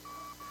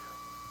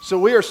So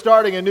we are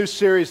starting a new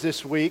series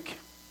this week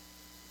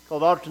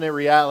called Alternate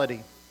Reality.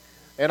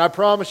 And I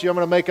promise you I'm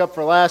going to make up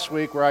for last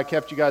week where I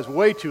kept you guys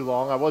way too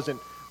long. I wasn't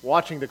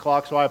watching the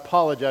clock, so I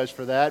apologize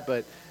for that,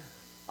 but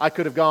I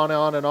could have gone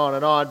on and on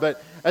and on.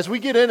 But as we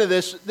get into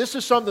this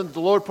is something that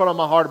the Lord put on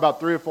my heart about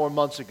 3 or 4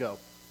 months ago.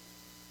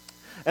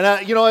 And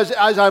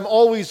as I'm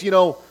always,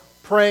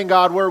 praying,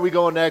 God, where are we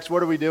going next?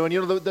 What are we doing?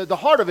 The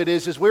heart of it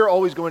is we're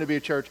always going to be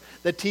a church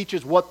that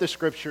teaches what the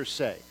Scriptures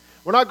say.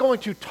 We're not going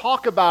to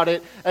talk about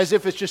it as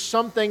if it's just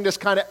something that's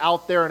kind of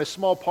out there in a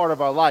small part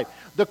of our life.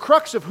 The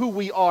crux of who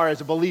we are as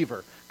a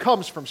believer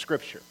comes from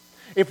Scripture.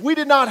 If we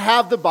did not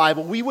have the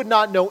Bible, we would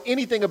not know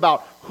anything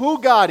about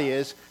who God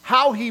is,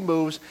 how He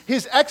moves,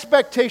 His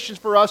expectations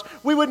for us.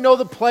 We would know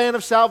the plan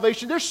of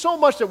salvation. There's so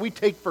much that we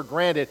take for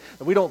granted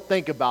that we don't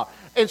think about.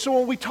 And so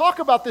when we talk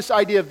about this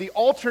idea of the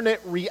alternate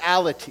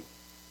reality,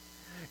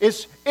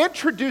 it's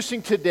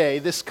introducing today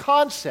this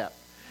concept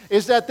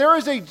is that there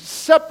is a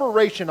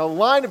separation, a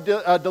line of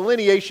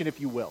delineation,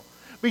 if you will,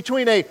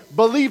 between a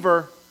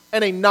believer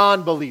and a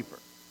non-believer,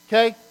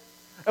 okay?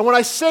 And when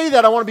I say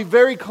that, I want to be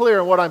very clear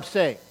in what I'm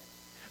saying,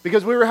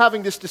 because we were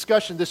having this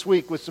discussion this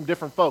week with some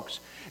different folks,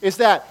 is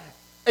that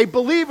a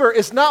believer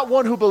is not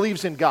one who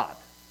believes in God,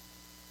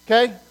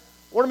 okay? I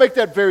want to make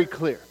that very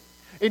clear.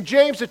 In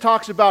James, it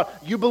talks about,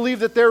 you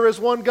believe that there is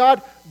one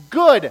God?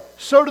 Good,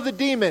 so do the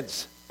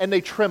demons, and they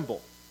tremble.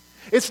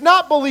 It's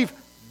not belief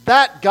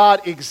that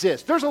God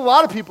exists. There's a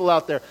lot of people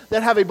out there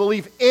that have a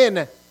belief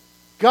in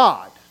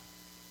God.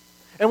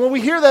 And when we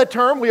hear that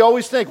term, we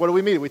always think, what do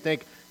we mean? We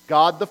think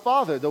God the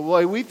Father, the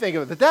way we think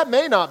of it. But that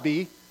may not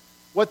be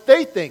what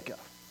they think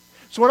of.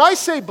 So when I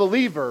say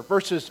believer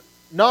versus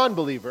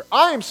non-believer,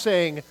 I am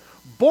saying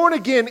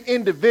born-again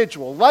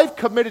individual, life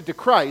committed to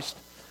Christ,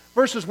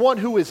 versus one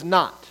who is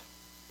not.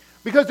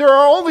 Because there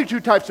are only two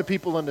types of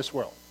people in this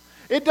world.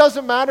 It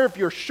doesn't matter if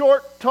you're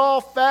short,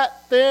 tall,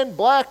 fat, thin,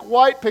 black,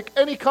 white, pick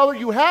any color.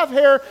 You have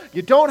hair,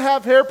 you don't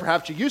have hair,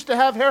 perhaps you used to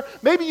have hair,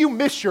 maybe you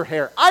miss your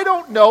hair. I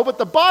don't know, but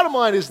the bottom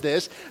line is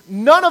this: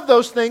 none of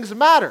those things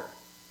matter.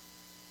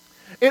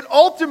 It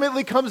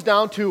ultimately comes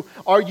down to,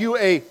 are you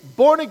a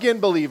born-again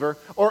believer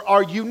or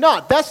are you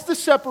not? That's the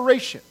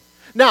separation.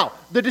 Now,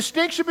 the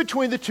distinction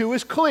between the two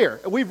is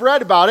clear. We've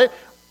read about it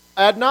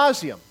ad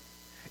nauseum.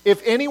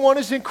 If anyone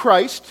is in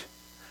Christ,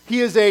 he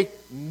is a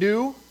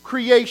new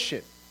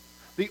creation.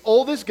 The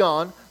old is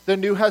gone, the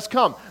new has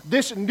come.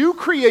 This new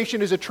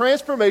creation is a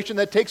transformation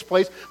that takes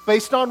place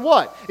based on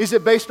what? Is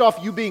it based off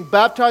you being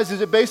baptized?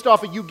 Is it based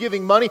off of you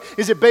giving money?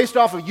 Is it based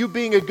off of you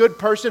being a good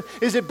person?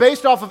 Is it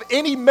based off of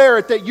any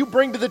merit that you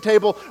bring to the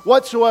table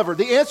whatsoever?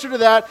 The answer to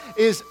that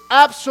is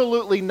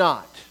absolutely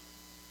not.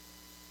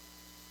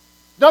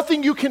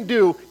 Nothing you can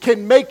do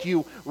can make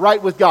you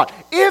right with God.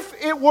 If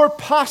it were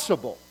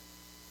possible,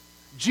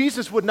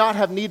 Jesus would not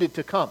have needed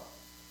to come.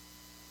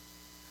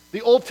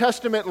 The Old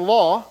Testament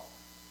law,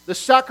 the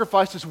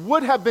sacrifices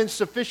would have been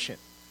sufficient.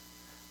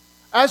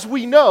 As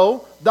we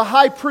know, the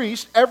high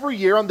priest, every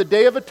year on the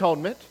Day of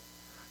Atonement,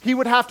 he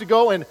would have to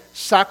go and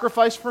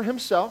sacrifice for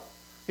himself.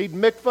 He'd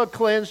mikvah,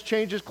 cleanse,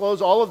 change his clothes,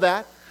 all of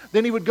that.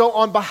 Then he would go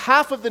on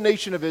behalf of the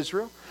nation of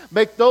Israel,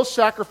 make those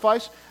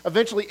sacrifices,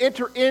 eventually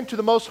enter into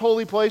the most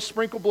holy place,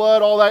 sprinkle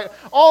blood,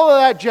 all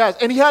of that jazz.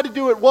 And he had to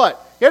do it what?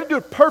 He had to do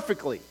it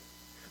perfectly.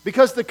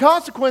 Because the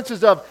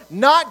consequences of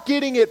not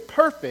getting it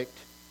perfect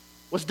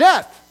was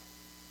death.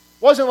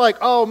 It wasn't like,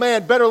 oh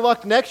man, better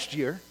luck next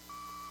year.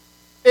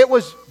 It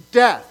was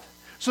death.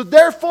 So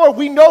therefore,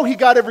 we know he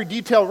got every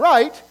detail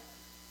right,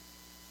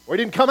 or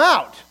he didn't come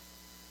out,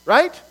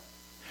 right?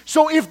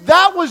 So if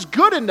that was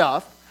good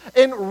enough,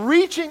 in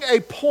reaching a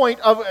point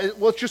of,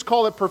 let's just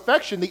call it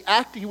perfection, the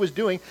act he was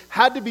doing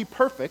had to be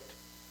perfect,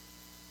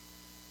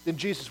 then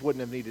Jesus wouldn't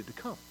have needed to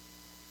come.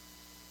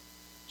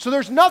 So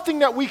there's nothing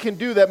that we can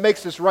do that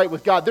makes us right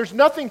with God. There's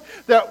nothing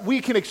that we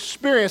can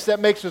experience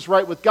that makes us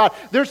right with God.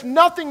 There's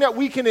nothing that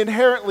we can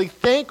inherently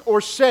think or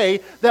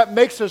say that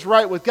makes us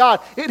right with God.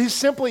 It is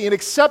simply an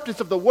acceptance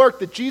of the work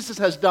that Jesus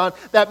has done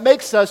that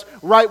makes us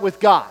right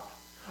with God.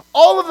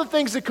 All of the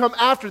things that come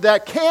after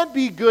that can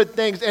be good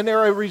things, and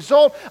they're a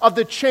result of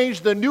the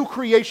change, the new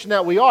creation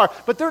that we are,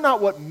 but they're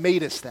not what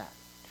made us that.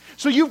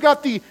 So you've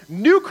got the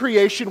new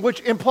creation, which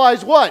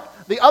implies what?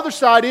 The other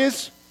side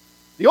is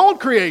the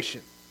old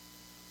creation,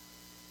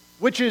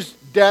 which is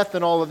death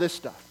and all of this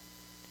stuff.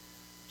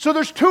 So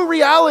there's two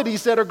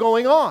realities that are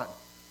going on.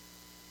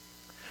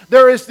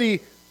 There is the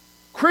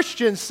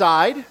Christian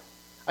side,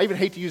 I even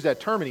hate to use that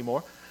term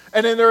anymore,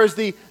 and then there is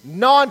the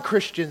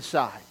non-Christian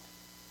side.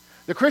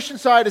 The Christian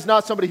side is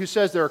not somebody who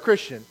says they're a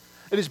Christian.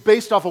 It is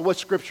based off of what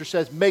Scripture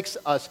says makes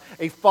us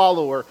a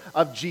follower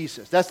of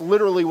Jesus. That's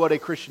literally what a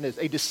Christian is,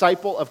 a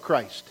disciple of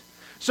Christ.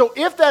 So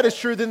if that is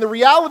true, then the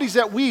realities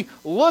that we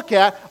look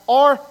at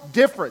are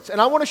different.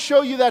 And I want to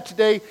show you that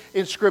today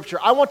in Scripture.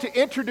 I want to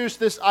introduce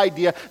this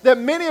idea that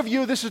many of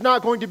you, this is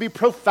not going to be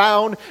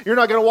profound. You're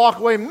not going to walk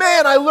away,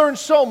 man, I learned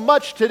so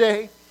much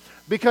today.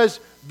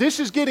 Because this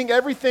is getting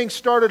everything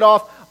started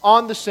off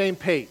on the same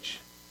page.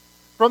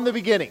 From the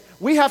beginning,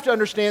 we have to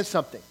understand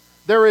something.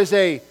 There is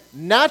a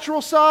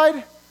natural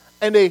side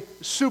and a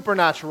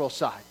supernatural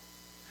side.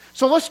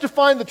 So let's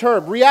define the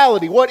term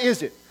reality. What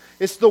is it?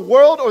 It's the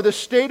world or the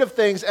state of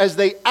things as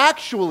they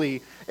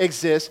actually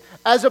exist,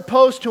 as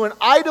opposed to an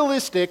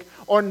idealistic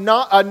or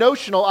not a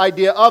notional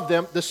idea of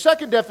them. The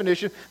second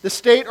definition, the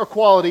state or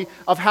quality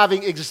of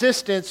having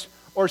existence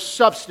or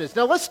substance.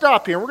 Now let's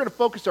stop here. We're going to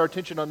focus our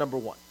attention on number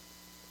one.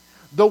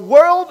 The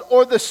world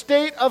or the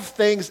state of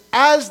things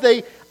as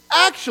they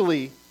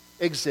actually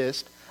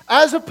exist,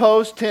 as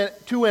opposed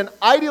to an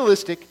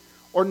idealistic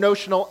or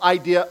notional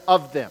idea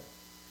of them.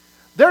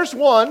 There's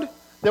one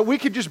that we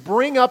could just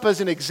bring up as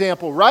an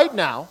example right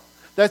now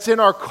that's in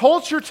our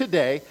culture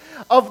today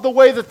of the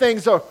way that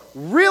things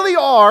really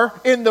are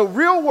in the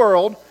real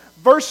world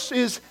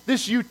versus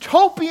this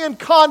utopian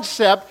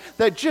concept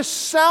that just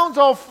sounds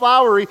all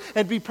flowery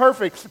and be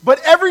perfect.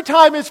 But every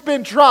time it's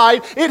been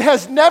tried, it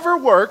has never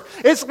worked.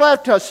 It's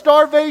led to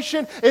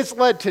starvation, it's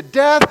led to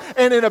death,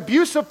 and an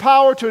abuse of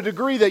power to a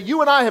degree that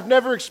you and I have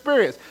never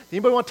experienced.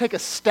 Anybody want to take a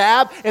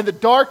stab in the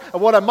dark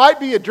of what I might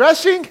be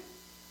addressing?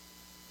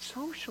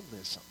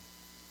 Socialism.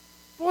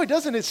 Boy,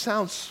 doesn't it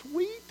sound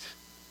sweet?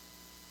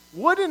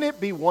 Wouldn't it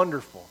be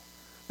wonderful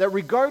that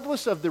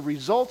regardless of the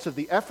results of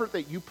the effort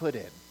that you put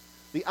in,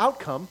 the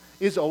outcome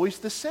is always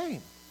the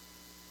same?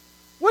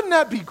 Wouldn't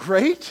that be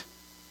great?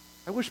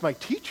 I wish my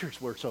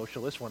teachers were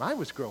socialists when I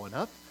was growing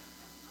up.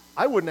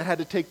 I wouldn't have had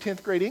to take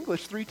 10th grade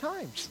English 3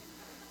 times.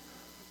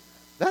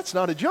 That's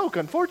not a joke,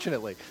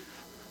 unfortunately.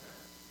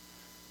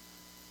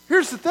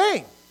 Here's the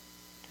thing.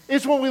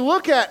 Is when we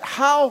look at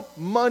how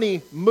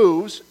money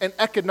moves and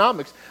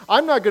economics,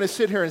 I'm not going to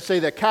sit here and say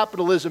that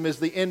capitalism is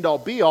the end-all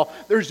be-all.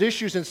 There's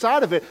issues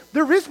inside of it.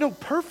 There is no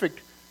perfect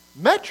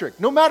metric.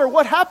 No matter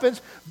what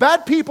happens,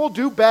 bad people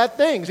do bad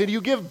things. And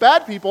you give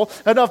bad people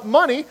enough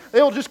money,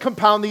 they'll just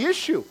compound the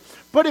issue.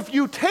 But if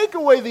you take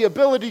away the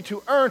ability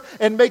to earn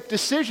and make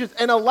decisions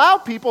and allow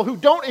people who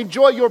don't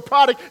enjoy your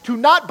product to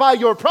not buy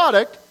your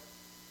product,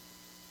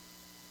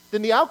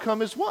 then the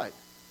outcome is what?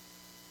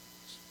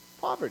 It's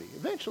poverty,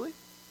 eventually.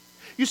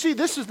 You see,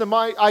 this is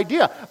my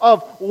idea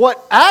of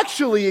what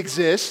actually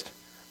exists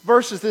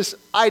versus this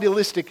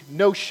idealistic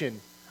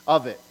notion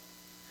of it.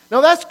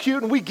 Now that's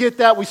cute, and we get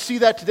that. We see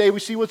that today. We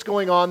see what's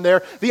going on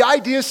there. The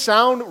ideas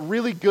sound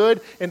really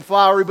good and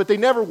flowery, but they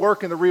never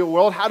work in the real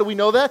world. How do we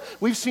know that?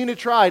 We've seen it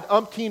tried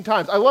umpteen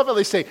times. I love how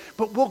they say,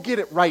 but we'll get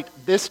it right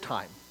this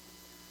time.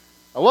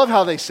 I love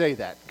how they say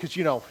that because,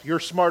 you're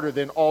smarter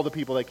than all the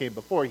people that came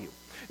before you.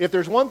 If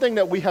there's one thing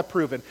that we have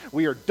proven,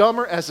 we are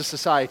dumber as a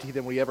society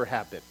than we ever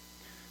have been.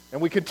 And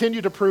we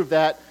continue to prove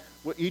that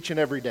each and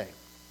every day.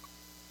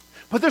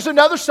 But there's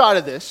another side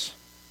of this.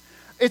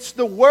 It's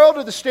the world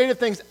or the state of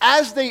things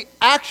as they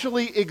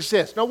actually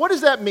exist. Now, what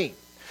does that mean?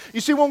 You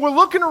see, when we're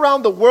looking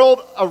around the world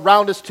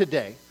around us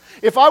today,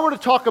 if I were to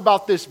talk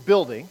about this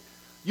building,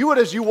 you would,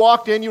 as you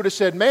walked in, you would have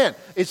said, man,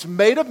 it's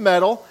made of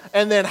metal,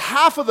 and then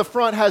half of the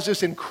front has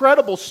this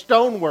incredible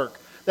stonework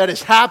that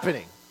is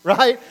happening,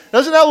 right?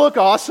 Doesn't that look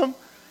awesome?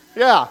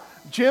 Yeah.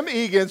 Jim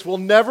Egan's will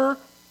never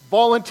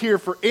volunteer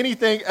for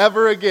anything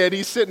ever again.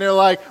 He's sitting there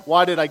like,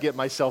 why did I get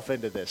myself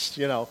into this?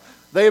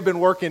 They have been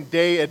working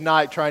day and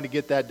night trying to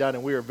get that done,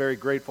 and we are very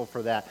grateful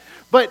for that.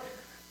 But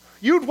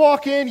you'd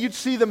walk in, you'd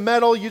see the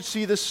metal, you'd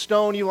see the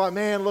stone. You're like,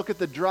 man, look at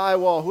the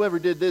drywall. Whoever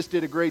did this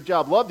did a great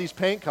job. Love these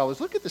paint colors.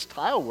 Look at this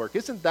tile work.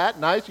 Isn't that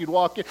nice? You'd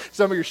walk in.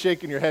 Some of you are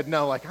shaking your head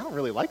now like, I don't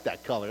really like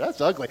that color.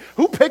 That's ugly.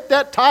 Who picked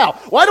that tile?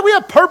 Why do we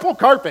have purple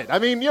carpet? I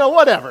mean,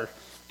 whatever.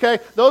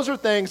 Okay, those are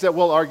things that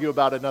we'll argue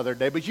about another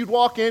day. But you'd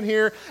walk in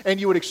here and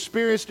you would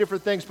experience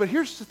different things. But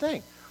here's the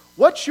thing.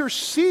 What you're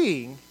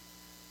seeing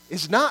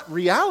is not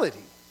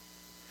reality.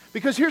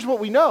 Because here's what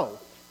we know.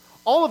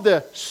 All of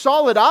the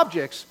solid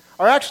objects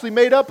are actually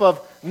made up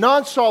of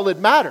non-solid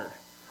matter,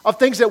 of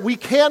things that we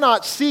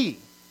cannot see.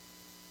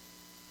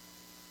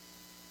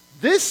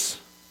 This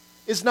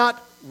is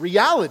not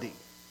reality.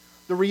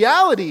 The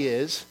reality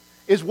is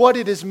what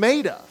it is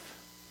made of.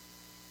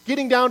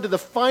 Getting down to the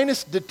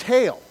finest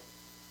detail.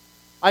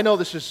 I know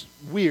this is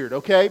weird,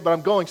 okay? But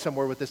I'm going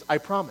somewhere with this, I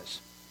promise.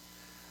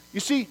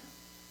 You see,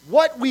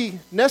 what we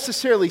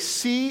necessarily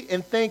see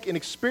and think and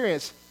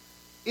experience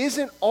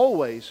isn't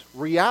always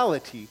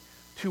reality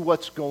to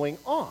what's going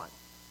on.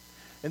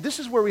 And this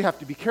is where we have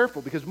to be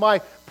careful because my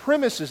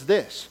premise is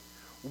this.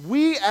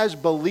 We as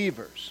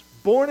believers,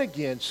 born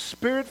again,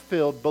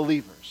 spirit-filled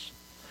believers,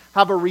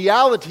 have a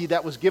reality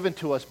that was given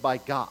to us by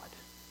God,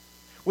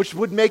 which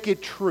would make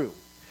it true.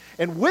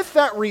 And with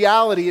that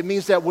reality, it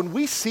means that when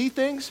we see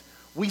things,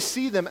 we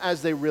see them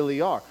as they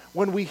really are.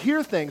 When we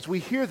hear things, we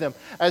hear them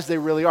as they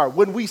really are.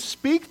 When we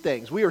speak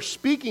things, we are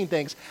speaking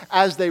things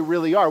as they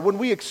really are. When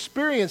we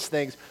experience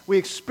things, we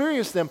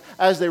experience them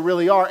as they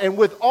really are. And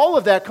with all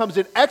of that comes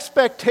an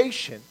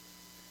expectation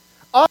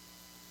of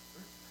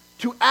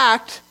to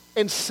act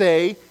and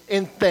say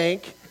and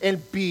think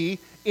and be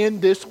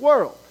in this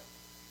world.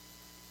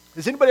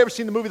 Has anybody ever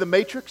seen the movie The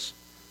Matrix?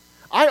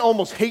 I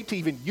almost hate to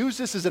even use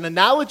this as an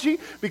analogy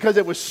because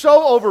it was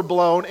so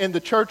overblown in the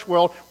church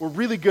world. We're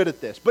really good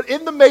at this. But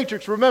in The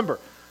Matrix, remember,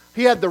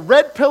 he had the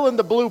red pill and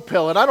the blue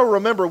pill, and I don't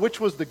remember which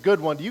was the good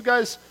one. Do you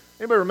guys,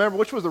 Anybody remember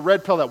which was the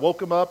red pill that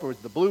woke him up, or was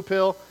it the blue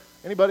pill?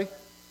 Anybody?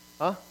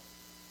 Huh?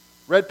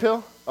 Red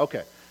pill?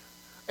 Okay.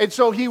 And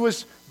so he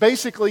was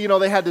basically,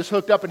 they had this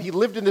hooked up, and he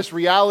lived in this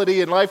reality,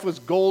 and life was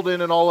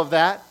golden and all of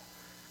that.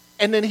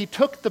 And then he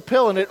took the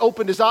pill, and it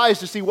opened his eyes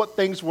to see what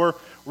things were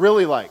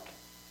really like.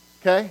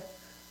 Okay?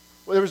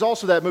 Well, there was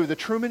also that movie, The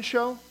Truman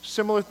Show,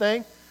 similar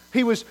thing.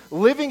 He was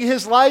living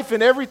his life,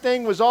 and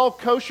everything was all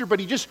kosher, but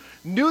he just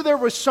knew there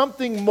was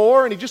something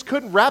more, and he just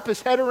couldn't wrap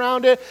his head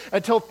around it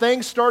until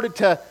things started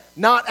to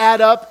not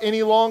add up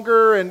any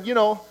longer, and,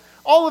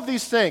 all of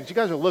these things. You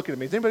guys are looking at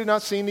me. Has anybody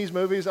not seen these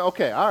movies?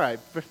 Okay, all right,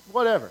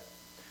 whatever.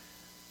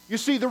 You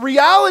see, the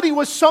reality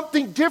was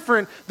something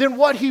different than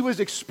what he was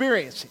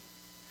experiencing.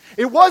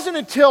 It wasn't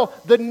until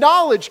the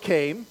knowledge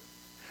came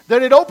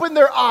that it opened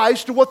their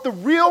eyes to what the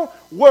real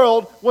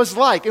world was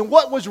like and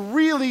what was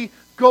really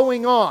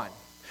going on.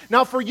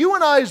 Now, for you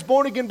and I as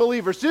born-again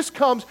believers, this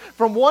comes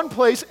from one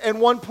place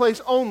and one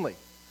place only.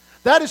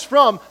 That is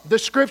from the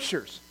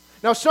Scriptures.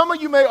 Now, some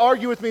of you may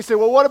argue with me and say,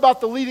 well, what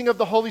about the leading of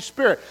the Holy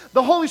Spirit?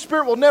 The Holy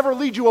Spirit will never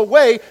lead you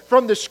away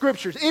from the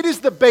Scriptures. It is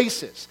the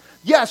basis.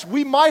 Yes,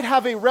 we might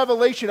have a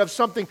revelation of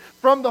something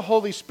from the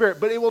Holy Spirit,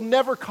 but it will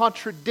never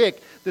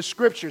contradict the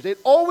Scriptures. It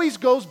always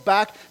goes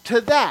back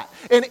to that.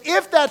 And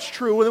if that's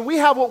true, then we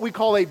have what we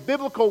call a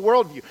biblical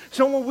worldview.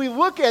 So when we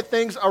look at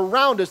things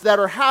around us that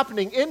are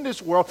happening in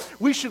this world,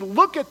 we should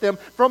look at them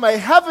from a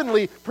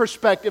heavenly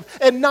perspective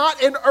and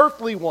not an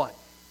earthly one.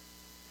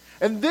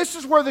 And this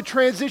is where the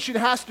transition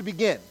has to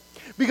begin.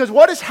 Because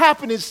what has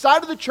happened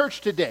inside of the church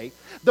today,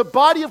 the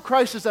body of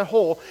Christ as a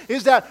whole,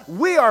 is that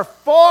we are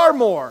far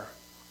more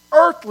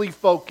earthly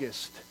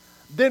focused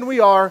than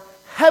we are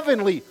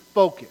heavenly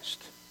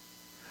focused.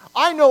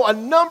 I know a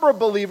number of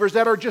believers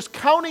that are just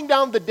counting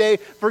down the day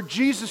for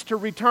Jesus to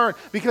return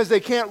because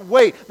they can't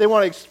wait. They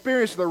want to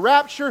experience the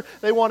rapture.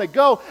 They want to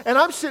go. And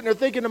I'm sitting there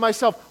thinking to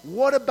myself,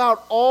 what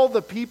about all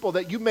the people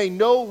that you may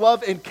know,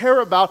 love, and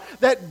care about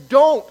that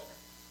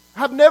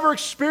have never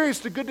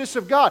experienced the goodness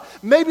of God?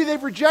 Maybe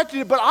they've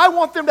rejected it, but I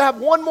want them to have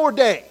one more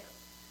day.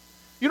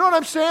 You know what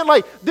I'm saying?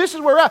 This is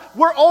where we're at.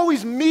 We're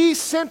always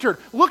me-centered.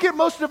 Look at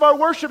most of our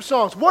worship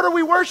songs. What are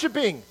we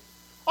worshiping?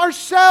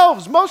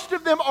 Ourselves. Most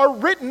of them are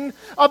written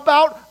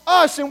about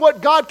us and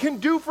what God can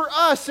do for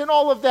us and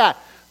all of that.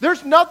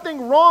 There's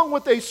nothing wrong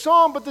with a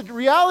song, but the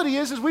reality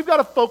is we've got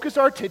to focus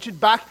our attention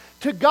back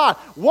to God.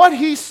 What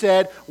He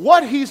said,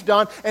 what He's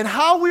done, and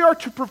how we are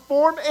to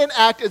perform and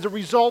act as a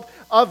result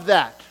of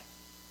that.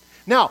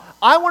 Now,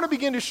 I want to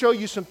begin to show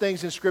you some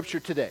things in Scripture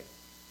today.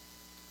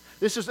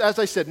 This is, as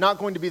I said, not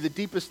going to be the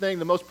deepest thing,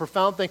 the most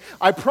profound thing.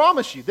 I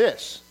promise you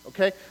this,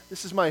 okay?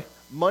 This is my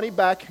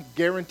money-back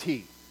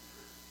guarantee.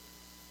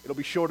 It'll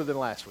be shorter than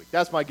last week.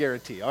 That's my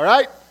guarantee, all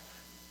right?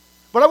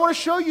 But I want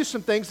to show you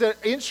some things that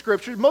in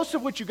Scripture, most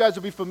of which you guys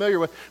will be familiar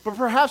with, but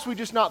perhaps we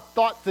just not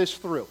thought this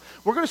through.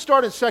 We're going to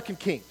start in 2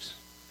 Kings,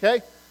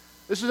 okay?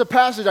 This is a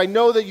passage I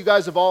know that you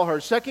guys have all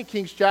heard. 2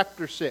 Kings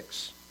chapter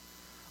 6.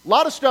 A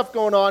lot of stuff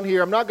going on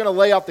here. I'm not going to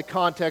lay out the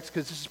context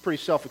because this is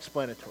pretty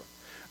self-explanatory.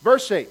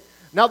 Verse 8.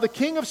 Now the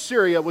king of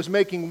Syria was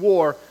making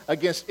war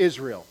against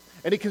Israel.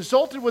 And he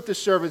consulted with his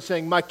servants,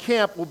 saying, my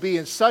camp will be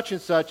in such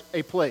and such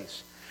a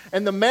place.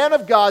 And the man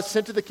of God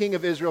sent to the king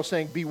of Israel,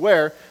 saying,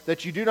 beware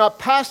that you do not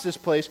pass this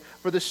place,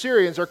 for the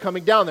Syrians are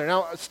coming down there.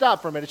 Now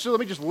stop for a minute. So let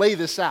me just lay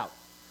this out.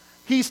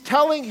 He's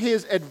telling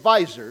his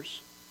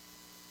advisors,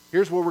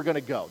 here's where we're going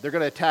to go. They're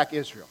going to attack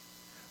Israel.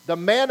 The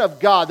man of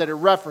God that it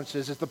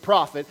references is the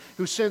prophet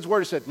who sends word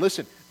and said,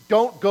 listen,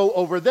 don't go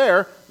over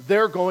there.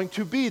 They're going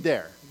to be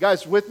there. You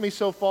guys with me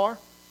so far?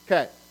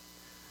 Okay.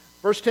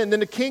 Verse 10, then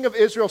the king of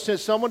Israel sent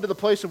someone to the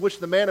place of which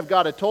the man of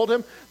God had told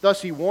him.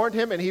 Thus he warned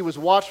him, and he was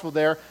watchful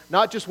there,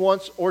 not just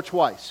once or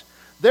twice.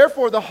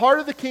 Therefore the heart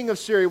of the king of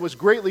Syria was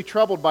greatly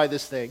troubled by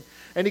this thing.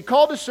 And he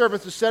called his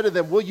servants and said to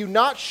them, will you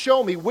not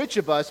show me which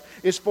of us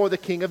is for the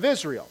king of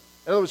Israel?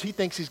 In other words, he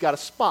thinks he's got a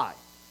spy.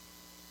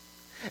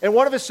 And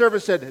one of his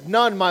servants said,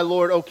 none, my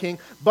lord, O king,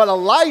 but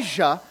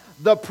Elijah,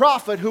 the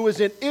prophet who is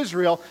in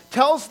Israel,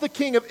 tells the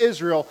king of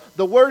Israel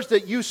the words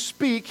that you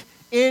speak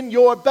in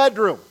your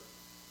bedroom.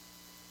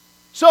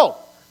 So,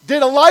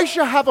 did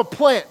Elisha have a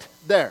plant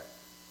there?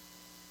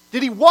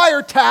 Did he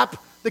wiretap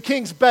the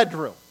king's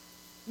bedroom?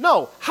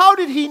 No. How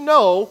did he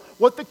know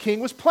what the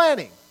king was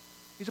planning?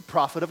 He's a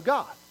prophet of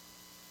God.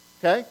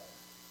 Okay?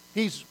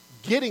 He's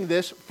getting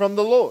this from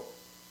the Lord.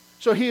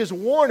 So he is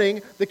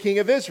warning the king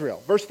of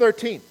Israel. Verse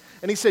 13.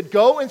 And he said,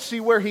 go and see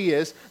where he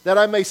is, that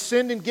I may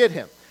send and get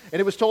him.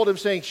 And it was told him,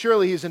 saying,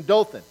 surely he is in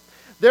Dothan.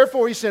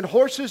 Therefore he sent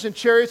horses and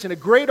chariots and a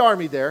great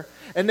army there.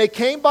 And they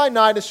came by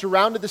night and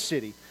surrounded the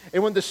city.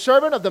 And when the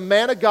servant of the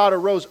man of God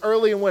arose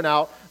early and went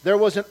out, there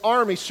was an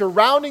army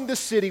surrounding the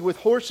city with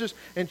horses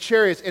and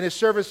chariots. And his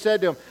servant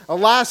said to him,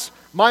 alas,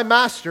 my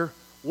master,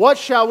 what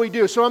shall we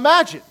do? So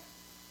imagine,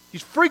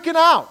 he's freaking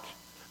out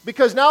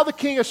because now the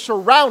king is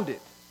surrounded.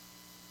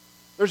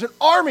 There's an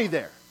army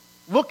there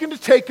looking to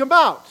take him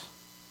out.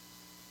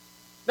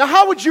 Now,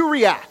 how would you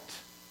react?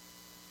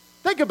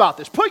 Think about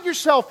this. Put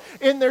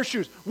yourself in their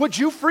shoes. Would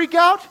you freak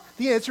out?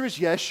 The answer is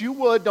yes, you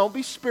would. Don't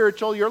be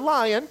spiritual. You're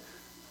lying.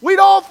 We'd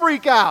all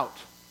freak out.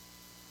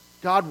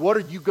 God, what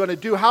are you going to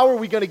do? How are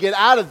we going to get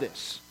out of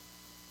this?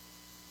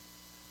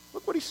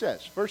 Look what he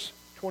says, verse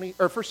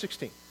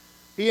 16.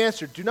 He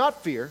answered, do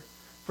not fear,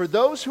 for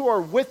those who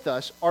are with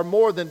us are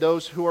more than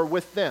those who are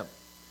with them.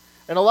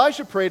 And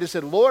Elijah prayed and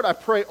said, Lord, I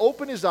pray,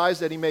 open his eyes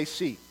that he may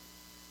see.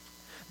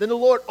 Then the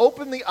Lord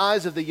opened the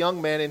eyes of the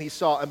young man, and he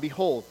saw, and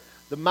behold,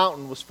 the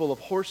mountain was full of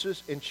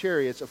horses and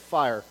chariots of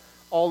fire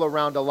all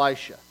around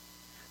Elisha.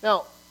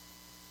 Now,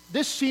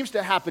 this seems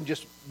to happen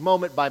just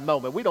moment by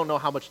moment. We don't know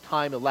how much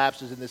time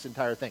elapses in this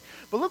entire thing.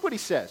 But look what he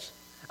says.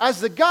 As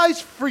the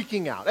guy's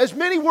freaking out, as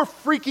many were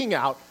freaking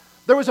out,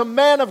 there was a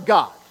man of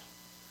God.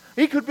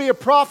 He could be a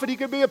prophet, he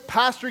could be a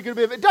pastor, he could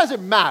be it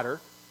doesn't matter.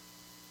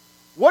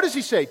 What does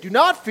he say? Do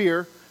not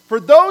fear, for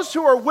those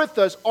who are with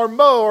us are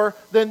more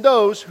than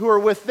those who are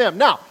with them.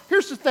 Now,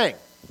 here's the thing.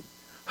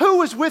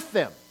 Who is with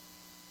them?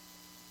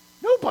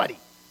 Nobody.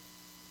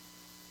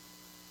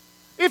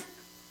 If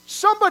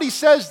somebody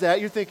says that,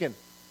 you're thinking,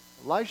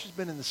 Elisha's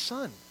been in the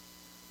sun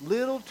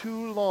little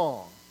too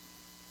long.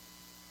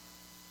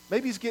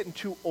 Maybe he's getting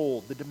too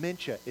old. The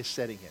dementia is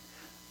setting in.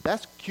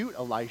 That's cute,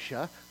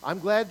 Elisha. I'm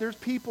glad there's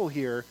people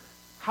here.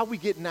 How are we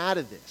getting out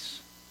of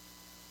this?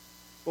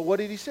 But what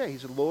did he say? He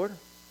said, Lord,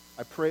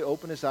 I pray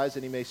open his eyes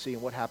that he may see.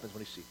 And what happens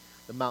when he sees?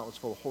 The mountain's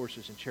full of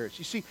horses and chariots.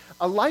 You see,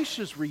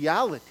 Elisha's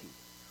reality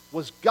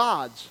was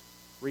God's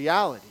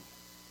reality.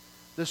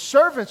 The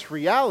servant's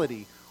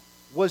reality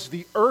was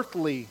the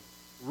earthly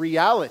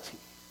reality.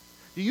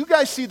 Do you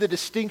guys see the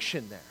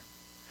distinction there?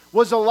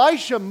 Was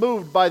Elisha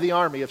moved by the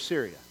army of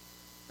Syria?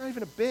 Not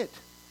even a bit.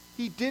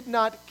 He did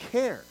not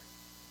care.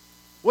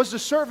 Was the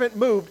servant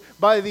moved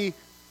by the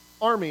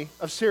army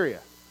of Syria?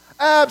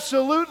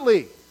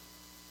 Absolutely.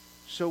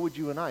 So would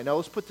you and I. Now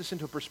let's put this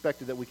into a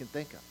perspective that we can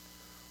think of.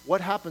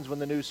 What happens when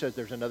the news says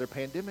there's another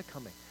pandemic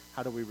coming?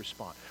 How do we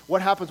respond?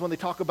 What happens when they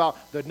talk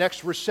about the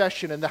next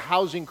recession and the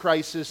housing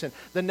crisis and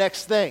the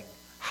next thing?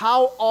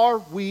 How are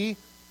we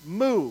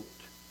moved?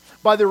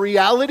 By the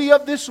reality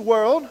of this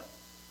world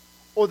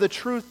or the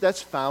truth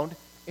that's found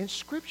in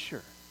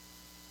Scripture?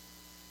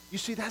 You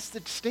see, that's the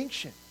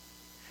distinction.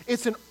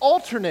 It's an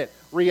alternate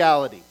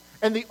reality.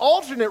 And the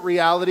alternate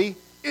reality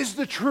is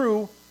the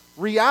true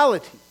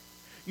reality.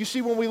 You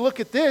see, when we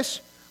look at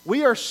this,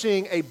 we are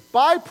seeing a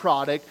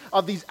byproduct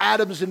of these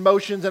atoms and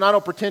motions, and I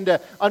don't pretend to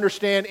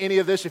understand any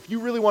of this. If you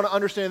really want to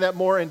understand that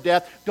more in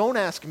depth, don't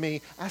ask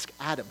me, ask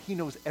Adam. He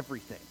knows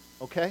everything,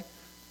 okay?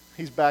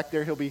 He's back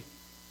there. He'll be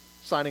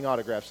signing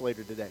autographs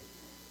later today.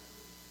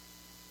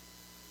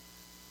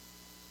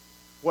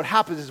 What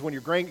happens is when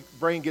your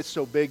brain gets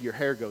so big, your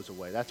hair goes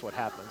away. That's what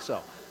happens.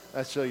 So,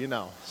 that's so you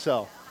know.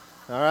 So,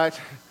 all right?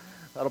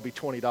 That'll be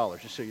 $20,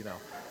 just so you know.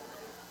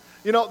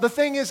 You know, the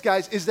thing is,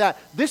 guys, is that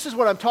this is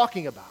what I'm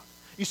talking about.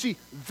 You see,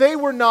 they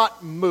were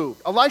not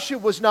moved. Elisha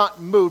was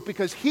not moved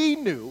because he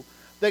knew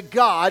that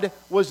God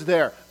was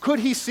there. Could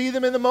he see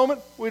them in the moment?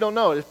 We don't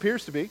know. It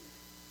appears to be.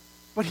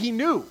 But he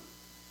knew.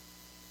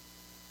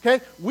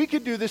 Okay? We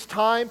could do this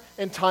time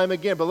and time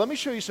again, but let me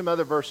show you some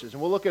other verses,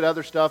 and we'll look at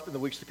other stuff in the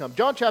weeks to come.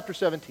 John chapter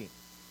 17.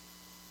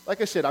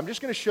 Like I said, I'm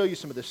just going to show you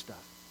some of this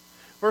stuff.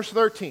 Verse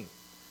 13.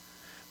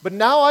 But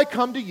now I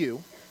come to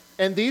you,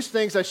 and these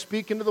things I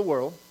speak into the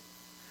world,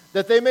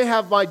 that they may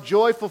have my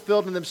joy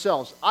fulfilled in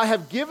themselves. I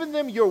have given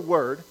them your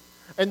word,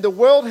 and the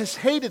world has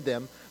hated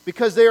them,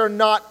 because they are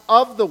not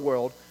of the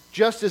world,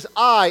 just as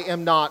I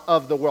am not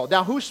of the world.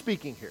 Now, who's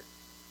speaking here?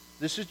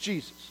 This is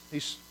Jesus.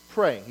 He's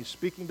praying. He's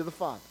speaking to the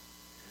Father.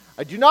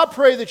 I do not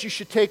pray that you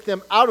should take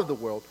them out of the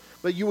world,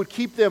 but you would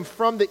keep them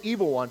from the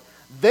evil one.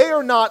 They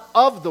are not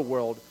of the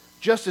world,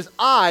 just as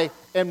I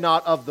am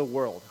not of the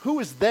world. Who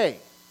is they?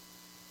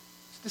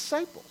 It's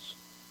disciples.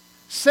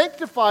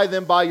 Sanctify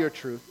them by your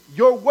truth.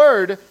 Your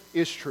word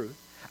is truth.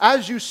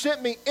 As you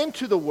sent me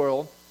into the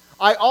world,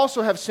 I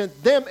also have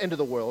sent them into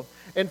the world.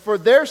 And for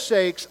their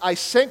sakes I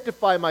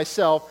sanctify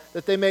myself,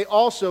 that they may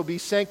also be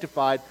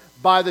sanctified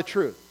by the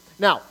truth.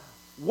 Now,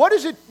 what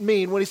does it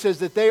mean when he says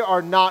that they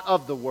are not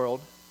of the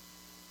world,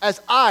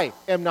 as I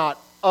am not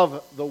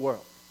of the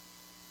world?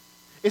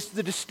 It's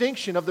the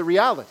distinction of the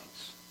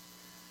realities.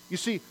 You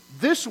see,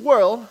 this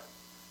world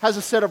has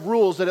a set of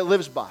rules that it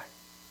lives by.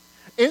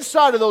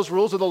 Inside of those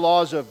rules are the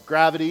laws of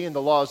gravity and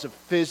the laws of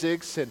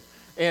physics, and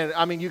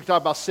I mean, you can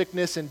talk about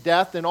sickness and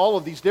death and all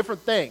of these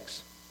different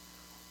things.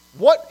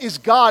 What is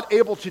God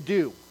able to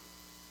do?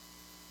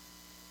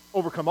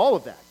 Overcome all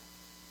of that.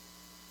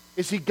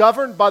 Is he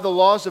governed by the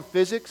laws of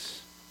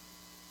physics?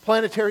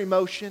 Planetary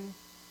motion?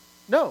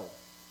 No.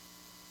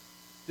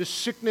 Does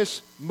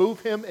sickness move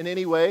him in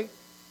any way?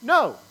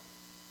 No.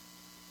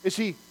 Is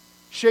he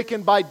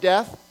shaken by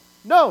death?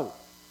 No.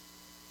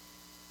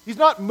 He's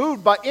not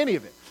moved by any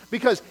of it,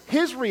 because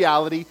his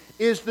reality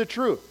is the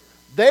truth.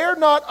 They are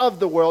not of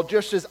the world,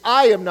 just as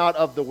I am not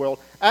of the world.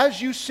 As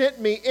you sent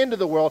me into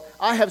the world,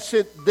 I have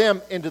sent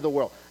them into the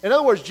world. In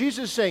other words,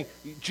 Jesus is saying,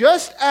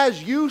 just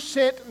as you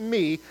sent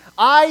me,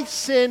 I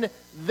send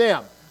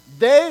them.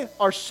 They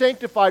are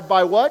sanctified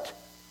by what?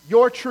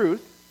 Your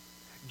truth.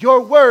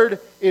 Your word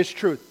is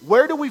truth.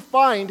 Where do we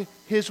find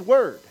his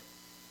word?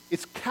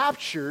 It's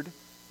captured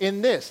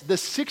in this, the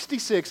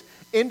 66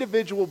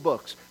 individual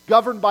books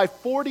governed by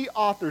 40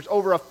 authors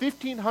over a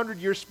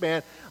 1,500-year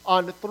span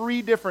on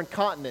 3 different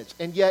continents,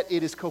 and yet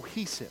it is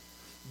cohesive.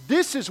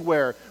 This is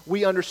where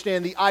we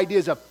understand the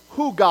ideas of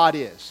who God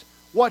is,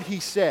 what He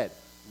said,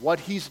 what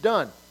He's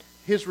done,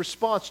 His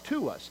response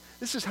to us.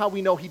 This is how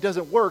we know He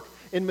doesn't work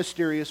in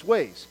mysterious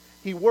ways.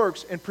 He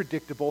works in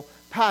predictable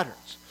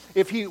patterns.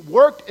 If He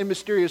worked in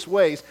mysterious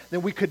ways,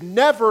 then we could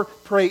never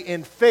pray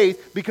in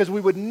faith because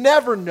we would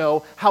never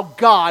know how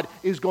God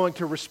is going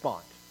to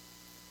respond.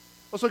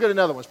 Let's look at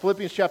another one.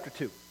 Philippians chapter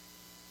 2,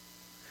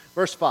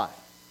 verse 5.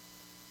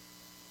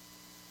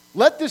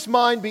 Let this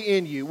mind be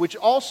in you, which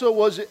also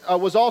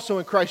was also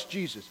in Christ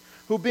Jesus,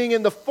 who being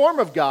in the form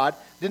of God,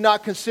 did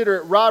not consider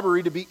it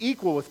robbery to be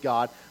equal with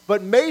God,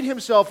 but made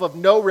Himself of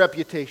no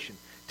reputation,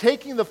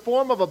 taking the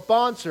form of a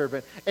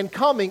bondservant and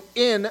coming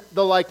in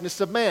the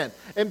likeness of man.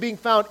 And being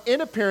found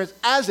in appearance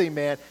as a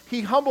man,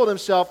 He humbled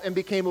Himself and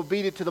became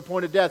obedient to the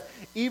point of death,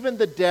 even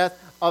the death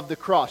of the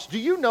cross. Do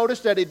you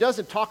notice that it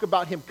doesn't talk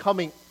about Him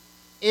coming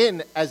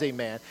in as a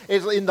man?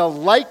 It's in the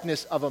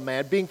likeness of a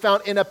man, being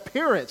found in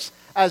appearance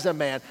as a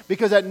man,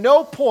 because at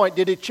no point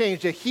did it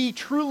change that He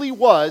truly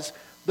was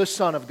the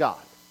Son of God.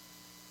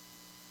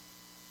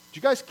 Did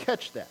you guys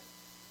catch that?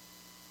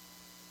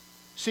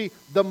 See,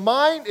 the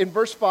mind in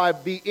verse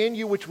 5, be in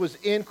you which was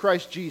in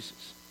Christ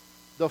Jesus.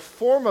 The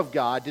form of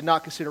God did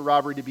not consider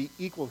robbery to be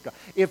equal with God.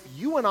 If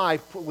you and I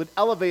would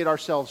elevate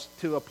ourselves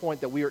to a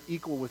point that we are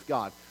equal with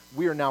God,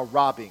 we are now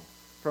robbing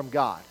from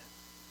God.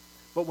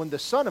 But when the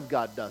Son of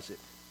God does it,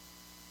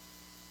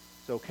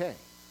 it's okay.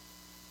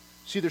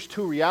 See, there's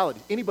 2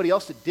 realities. Anybody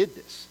else that did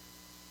this,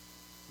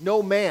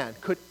 no man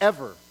could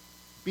ever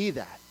be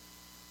that.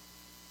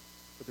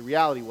 But the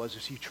reality was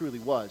He truly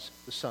was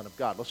the Son of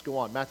God. Let's go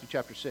on. Matthew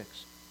chapter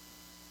 6.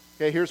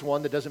 Okay, here's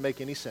one that doesn't make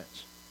any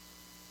sense.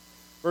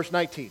 Verse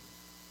 19.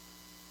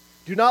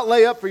 Do not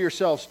lay up for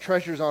yourselves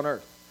treasures on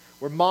earth,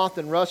 where moth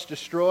and rust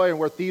destroy and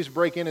where thieves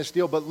break in and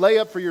steal, but lay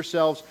up for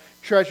yourselves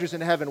treasures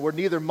in heaven, where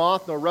neither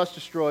moth nor rust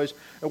destroys,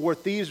 and where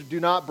thieves do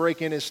not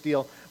break in and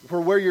steal.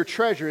 For where your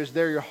treasure is,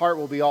 there your heart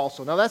will be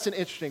also. Now that's an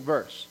interesting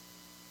verse.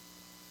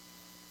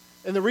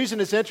 And the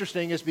reason it's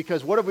interesting is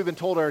because what have we been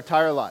told our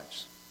entire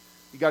lives?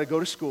 You got to go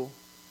to school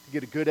to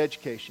get a good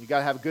education. You got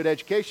to have a good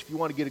education if you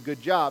want to get a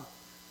good job.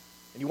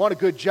 And you want a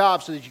good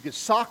job so that you can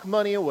sock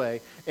money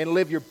away and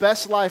live your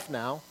best life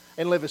now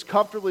and live as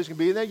comfortably as you can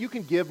be. And then you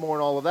can give more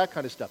and all of that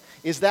kind of stuff.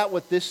 Is that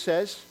what this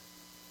says?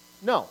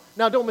 No.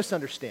 Now, don't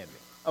misunderstand me,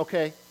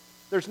 okay?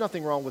 There's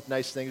nothing wrong with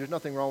nice things. There's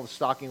nothing wrong with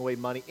stocking away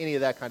money, any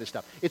of that kind of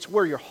stuff. It's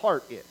where your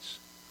heart is.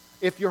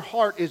 If your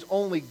heart is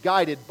only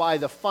guided by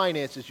the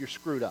finances, you're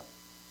screwed up.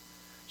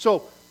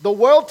 So, the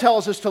world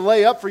tells us to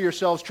lay up for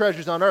yourselves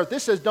treasures on earth.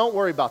 This says don't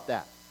worry about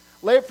that.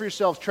 Lay up for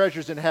yourselves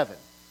treasures in heaven.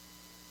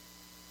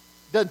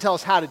 Doesn't tell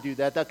us how to do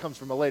that. That comes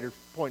from a later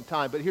point in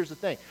time. But here's the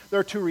thing. There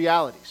are 2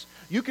 realities.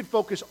 You can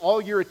focus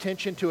all your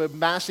attention to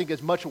amassing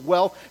as much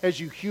wealth as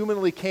you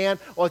humanly can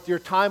with your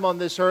time on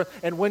this earth.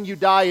 And when you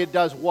die, it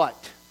does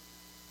what?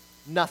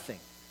 Nothing.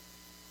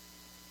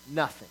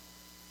 Nothing.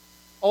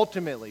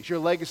 Ultimately, is your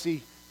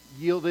legacy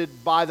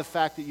yielded by the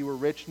fact that you were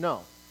rich?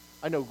 No.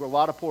 I know a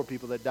lot of poor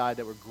people that died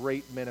that were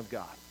great men of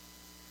God.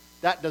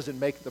 That doesn't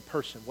make the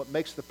person. What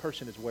makes the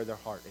person is where their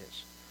heart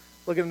is.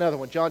 Look at another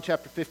one, John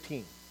chapter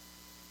 15.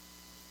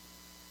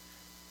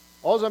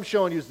 All I'm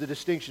showing you is the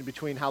distinction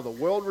between how the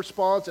world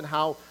responds and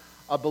how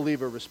a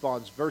believer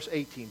responds. Verse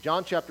 18,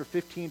 John chapter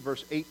 15,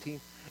 verse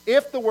 18.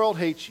 If the world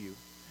hates you,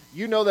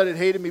 you know that it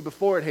hated me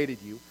before it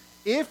hated you.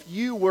 If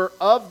you were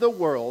of the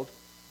world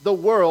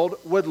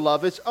would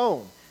love its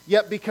own.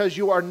 Yet because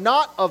you are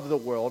not of the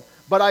world,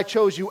 but I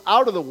chose you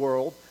out of the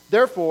world,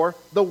 therefore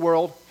the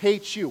world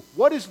hates you.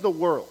 What is the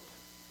world?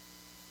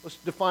 Let's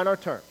define our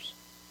terms.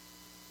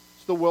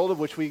 It's the world of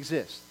which we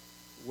exist,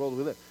 the world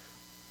we live.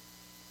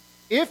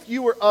 If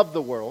you were of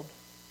the world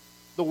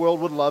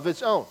would love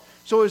its own.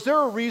 So is there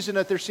a reason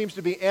that there seems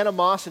to be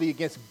animosity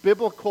against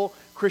biblical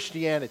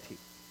Christianity?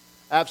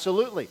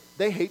 Absolutely.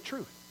 They hate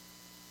truth.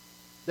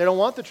 They don't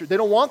want the truth. They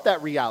don't want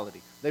that reality.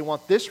 They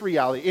want this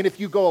reality. And if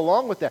you go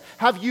along with that,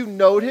 have you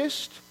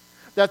noticed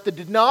that the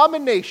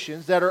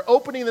denominations that are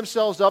opening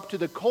themselves up to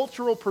the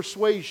cultural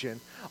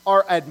persuasion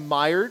are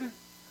admired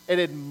and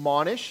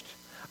admonished?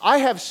 I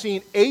have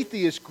seen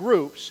atheist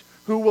groups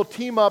who will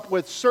team up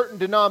with certain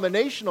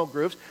denominational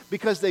groups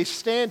because they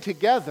stand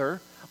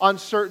together on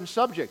certain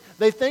subjects.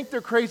 They think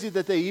they're crazy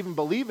that they even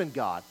believe in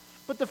God,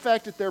 but the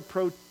fact that they're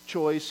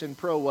pro-choice and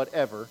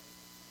pro-whatever,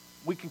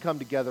 we can come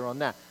together on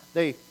that.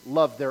 They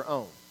love their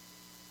own.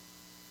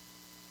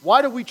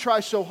 Why do we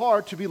try so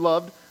hard to be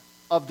loved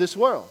of this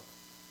world?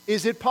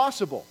 Is it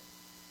possible?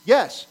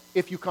 Yes,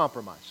 if you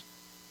compromise.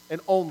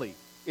 And only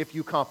if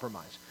you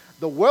compromise.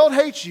 The world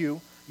hates you.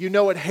 You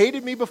know it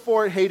hated me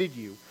before it hated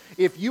you.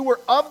 If you were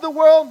of the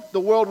world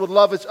would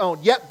love its own.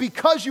 Yet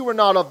because you were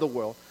not of the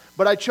world,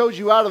 but I chose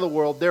you out of the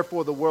world,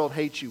 therefore the world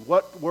hates you.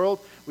 What world?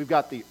 We've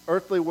got the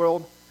earthly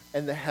world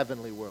and the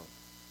heavenly world.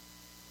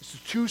 It's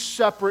 2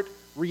 separate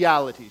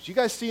realities. You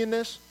guys seeing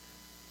this?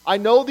 I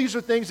know these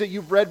are things that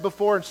you've read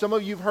before and some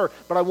of you have heard,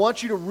 but I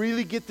want you to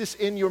really get this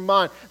in your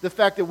mind, the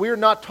fact that we're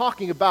not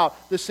talking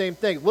about the same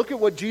thing. Look at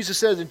what Jesus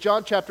says in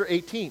John chapter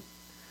 18,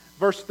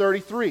 verse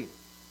 33.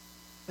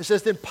 It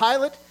says, Then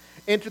Pilate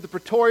entered the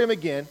praetorium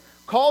again,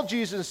 called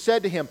Jesus and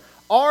said to him,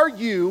 Are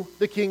you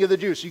the king of the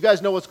Jews? So you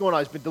guys know what's going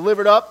on. He's been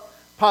delivered up.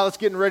 Pilate's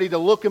getting ready to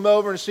look him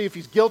over and see if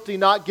he's guilty,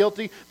 not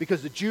guilty,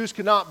 because the Jews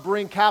could not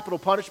bring capital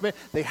punishment.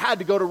 They had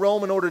to go to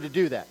Rome in order to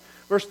do that.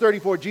 Verse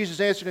 34, Jesus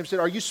answered him and said,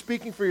 Are you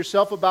speaking for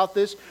yourself about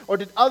this, or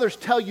did others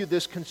tell you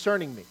this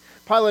concerning me?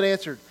 Pilate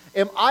answered,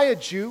 Am I a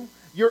Jew?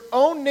 Your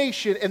own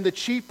nation and the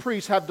chief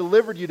priests have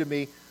delivered you to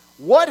me.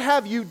 What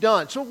have you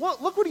done? So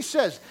look what he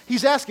says.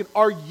 He's asking,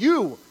 Are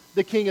you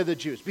the king of the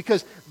Jews?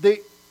 Because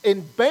the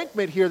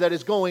embankment here that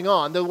is going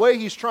on, the way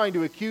he's trying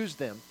to accuse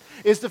them,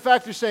 is the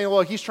fact they're saying,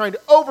 well, he's trying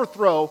to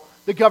overthrow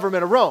the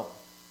government of Rome.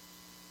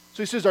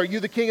 So he says, Are you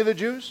the king of the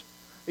Jews?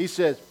 He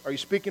says, Are you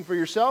speaking for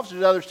yourselves, or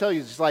did others tell you?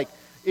 It's like,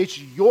 it's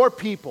your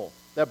people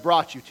that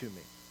brought you to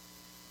me.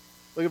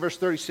 Look at verse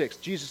 36.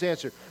 Jesus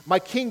answered, My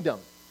kingdom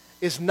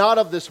is not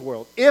of this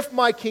world. If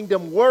my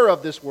kingdom were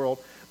of this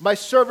world, my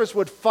servants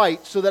would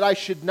fight so that I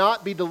should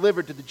not be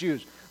delivered to the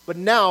Jews. But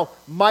now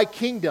my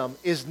kingdom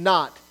is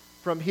not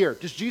from here.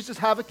 Does Jesus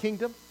have a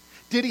kingdom?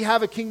 Did he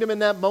have a kingdom in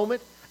that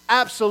moment?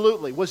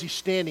 Absolutely. Was he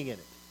standing in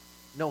it?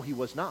 No, he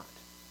was not.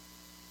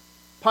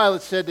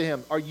 Pilate said to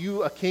him, Are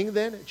you a king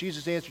then?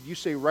 Jesus answered, You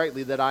say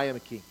rightly that I am a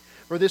king.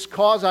 For this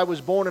cause I was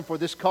born, and for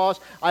this cause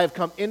I have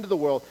come into the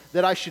world,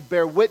 that I should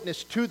bear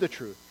witness to the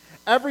truth.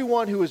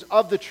 Everyone who is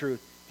of the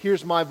truth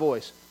hears my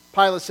voice.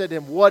 Pilate said to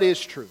him, What is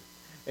truth?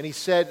 And he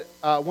said,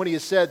 when he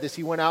had said this,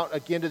 he went out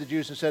again to the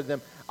Jews and said to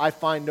them, I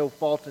find no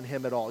fault in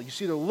him at all. You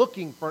see, they're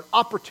looking for an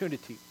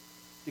opportunity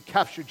to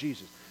capture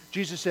Jesus.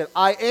 Jesus said,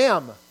 I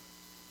am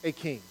a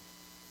king,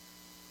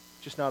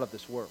 just not of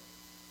this world.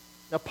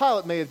 Now,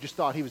 Pilate may have just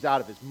thought he was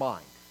out of his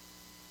mind.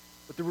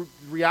 But the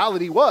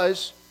reality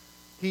was,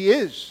 he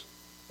is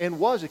and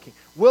was a king.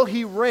 Will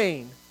he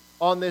reign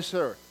on this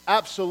earth?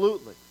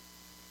 Absolutely.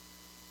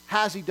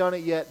 Has he done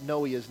it yet?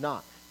 No, he has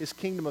not. His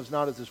kingdom is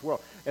not of this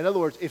world. In other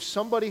words, if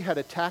somebody had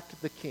attacked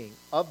the king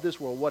of this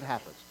world, what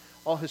happens?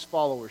 All his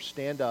followers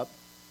stand up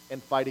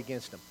and fight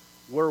against him.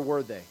 Where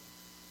were they?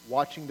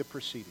 Watching the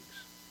proceedings.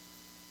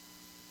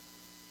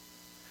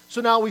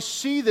 So now we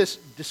see this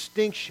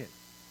distinction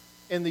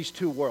in these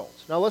two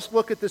worlds. Now let's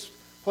look at this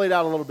played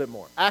out a little bit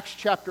more. Acts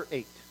chapter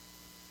 8,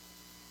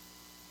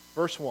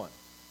 verse 1.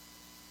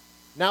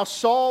 Now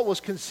Saul was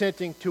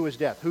consenting to his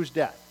death. Whose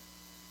death?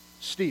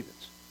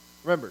 Stephen's.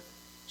 Remember,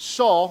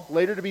 Saul,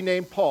 later to be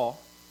named Paul,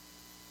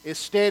 is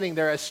standing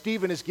there as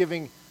Stephen is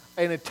giving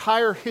an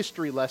entire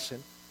history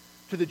lesson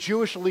to the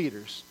Jewish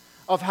leaders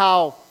of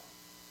how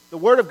the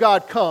Word of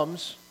God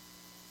comes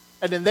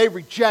and then they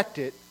reject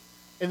it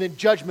and then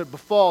judgment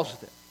befalls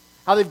them.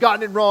 How they've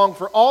gotten it wrong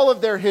for all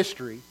of their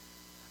history,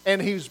 and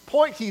his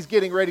point he's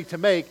getting ready to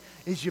make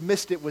is you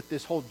missed it with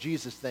this whole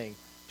Jesus thing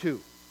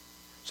too.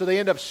 So they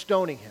end up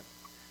stoning him.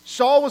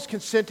 Saul was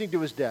consenting to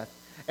his death,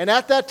 and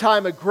at that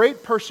time a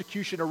great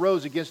persecution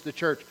arose against the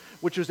church,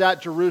 which was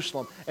at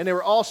Jerusalem, and they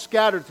were all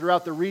scattered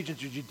throughout the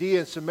regions of Judea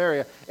and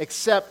Samaria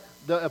except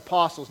the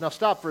apostles. Now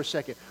stop for a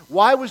second.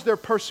 Why was there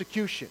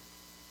persecution?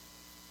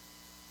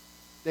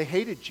 They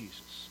hated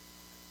Jesus.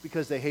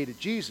 Because they hated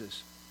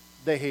Jesus,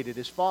 they hated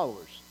his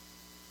followers.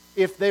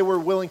 If they were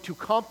willing to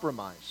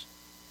compromise,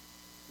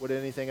 would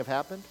anything have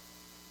happened?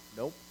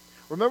 Nope.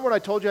 Remember when I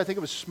told you, I think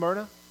it was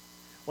Smyrna,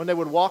 when they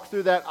would walk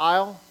through that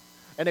aisle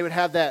and they would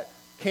have that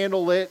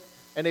candle lit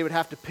and they would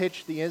have to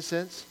pitch the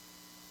incense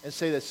and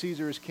say that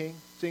Caesar is king,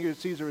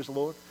 Caesar is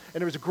Lord. And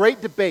there was a great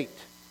debate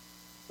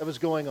that was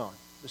going on.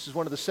 This is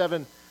one of the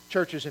 7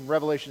 churches in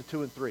Revelation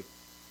 2 and 3.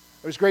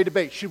 There was a great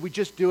debate. Should we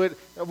just do it?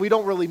 We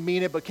don't really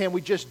mean it, but can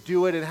we just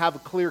do it and have a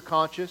clear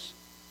conscience?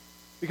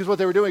 Because what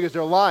they were doing is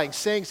they're lying,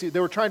 saying they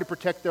were trying to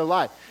protect their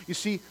life. You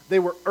see, they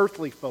were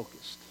earthly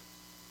focused.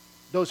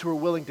 Those who were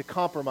willing to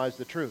compromise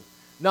the truth,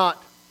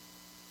 not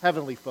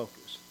heavenly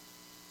focused.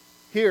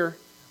 Here,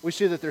 we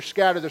see that they're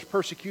scattered. There's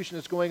persecution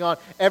that's going on.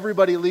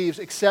 Everybody leaves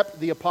except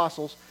the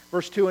apostles.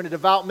 Verse 2, and the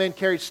devout men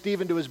carried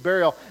Stephen to his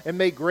burial and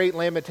made great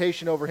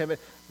lamentation over him.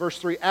 Verse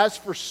 3, as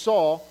for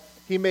Saul,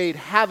 he made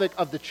havoc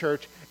of the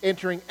church,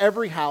 entering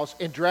every house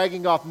and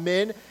dragging off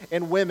men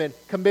and women,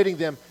 committing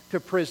them to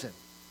prison.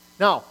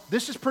 Now,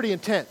 this is pretty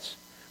intense.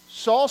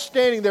 Saul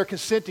standing there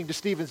consenting to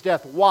Stephen's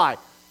death. Why?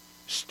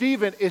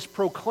 Stephen is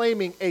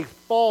proclaiming a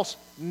false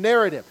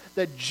narrative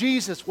that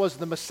Jesus was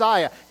the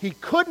Messiah. He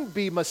couldn't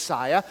be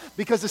Messiah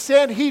because the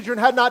Sanhedrin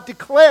had not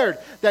declared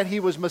that he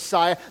was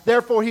Messiah.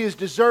 Therefore, he is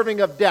deserving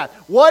of death.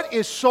 What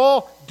is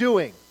Saul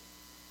doing?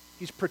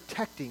 He's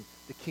protecting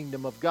the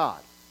kingdom of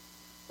God,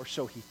 or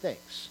so he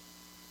thinks.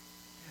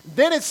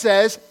 Then it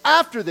says,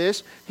 after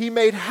this, he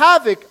made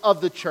havoc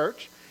of the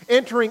church,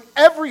 entering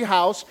every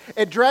house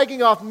and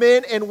dragging off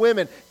men and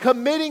women,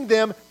 committing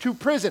them to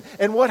prison.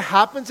 And what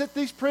happens at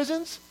these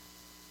prisons?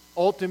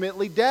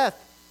 Ultimately, death.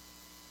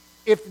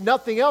 If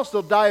nothing else,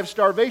 they'll die of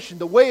starvation.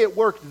 The way it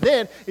worked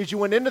then is you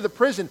went into the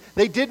prison.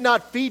 They did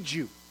not feed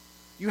you.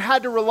 You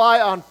had to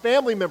rely on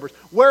family members.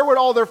 Where would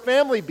all their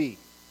family be?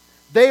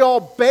 They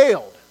all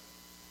bailed.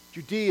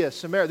 Judea,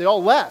 Samaria, they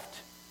all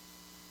left.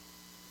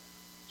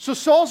 So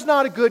Saul's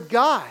not a good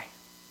guy,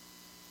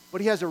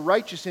 but he has a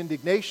righteous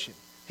indignation.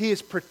 He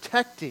is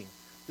protecting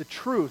the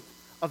truth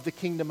of the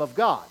kingdom of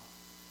God,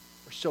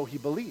 or so he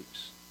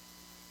believes.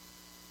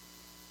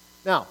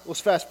 Now, let's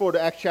fast forward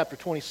to Acts chapter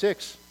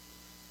 26.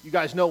 You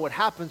guys know what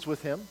happens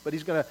with him, but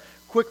he's going to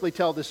quickly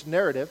tell this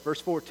narrative. Verse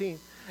 14.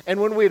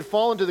 And when we had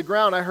fallen to the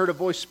ground, I heard a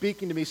voice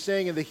speaking to me,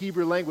 saying in the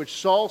Hebrew language,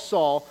 Saul,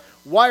 Saul,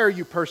 why are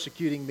you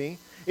persecuting me?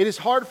 It is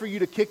hard for you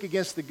to kick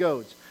against the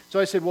goads. So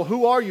I said, well,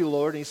 who are you,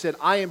 Lord? And he said,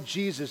 I am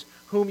Jesus,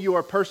 whom you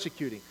are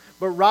persecuting.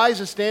 But rise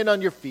and stand on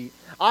your feet.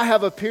 I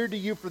have appeared to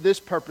you for this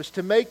purpose,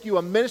 to make you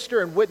a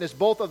minister and witness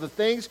both of the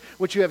things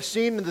which you have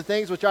seen and the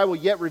things which I will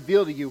yet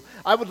reveal to you.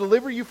 I will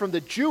deliver you from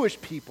the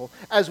Jewish people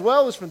as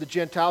well as from the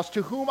Gentiles,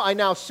 to whom I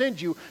now send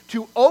you,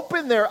 to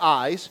open their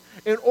eyes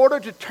in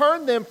order to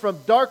turn them from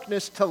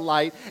darkness to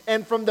light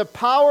and from the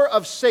power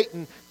of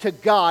Satan to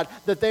God,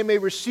 that they may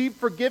receive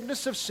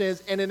forgiveness of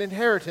sins and an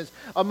inheritance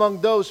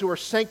among those who are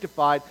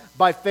sanctified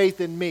by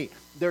faith in me.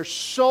 There's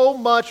so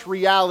much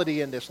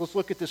reality in this. Let's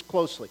look at this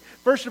closely.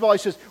 First of all, he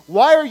says,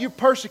 why are you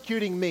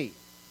persecuting me?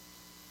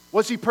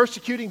 Was he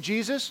persecuting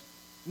Jesus?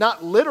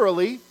 Not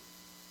literally.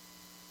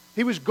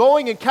 He was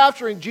going and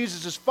capturing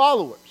Jesus'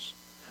 followers.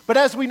 But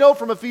as we know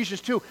from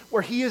Ephesians 2,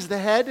 where he is the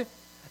head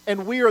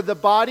and we are the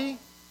body,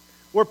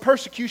 where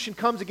persecution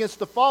comes against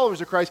the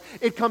followers of Christ,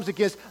 it comes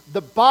against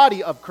the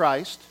body of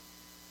Christ.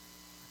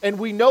 And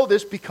we know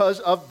this because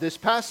of this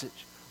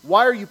passage.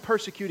 Why are you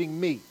persecuting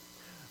me?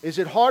 Is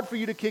it hard for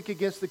you to kick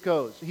against the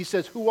goads? He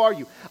says, who are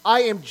you?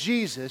 I am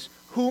Jesus,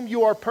 whom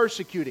you are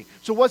persecuting.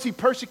 So was he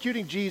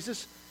persecuting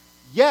Jesus?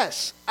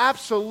 Yes,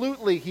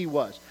 absolutely he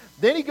was.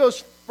 Then he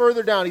goes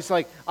further down. He's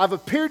like, I've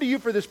appeared to you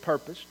for this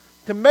purpose,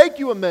 to make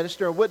you a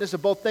minister and witness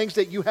of both things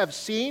that you have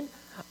seen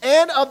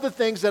and of the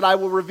things that I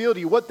will reveal to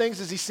you. What things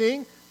is he seeing?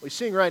 Well, he's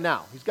seeing right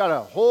now. He's got a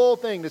whole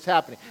thing that's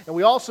happening. And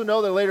we also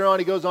know that later on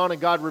he goes on and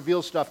God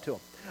reveals stuff to him.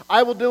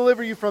 I will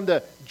deliver you from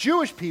the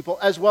Jewish people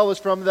as well as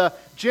from the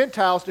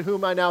Gentiles to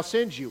whom I now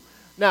send you.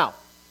 Now,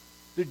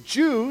 the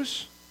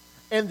Jews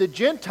and the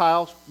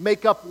Gentiles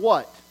make up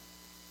what?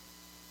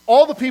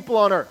 All the people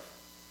on earth.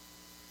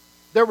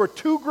 There were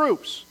two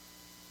groups.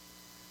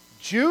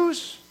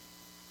 Jews,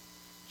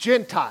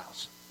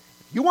 Gentiles.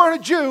 If you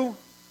weren't a Jew,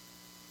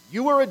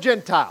 you were a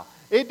Gentile.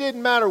 It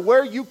didn't matter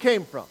where you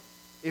came from.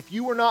 If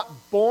you were not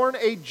born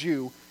a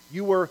Jew,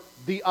 you were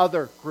the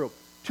other group.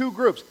 Two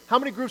groups. How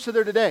many groups are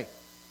there today?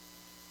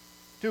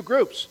 Two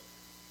groups.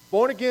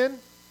 Born again,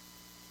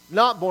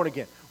 not born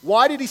again.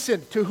 Why did he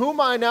send? To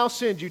whom I now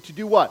send you to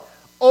do what?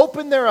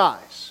 Open their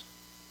eyes.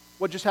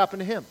 What just happened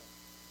to him?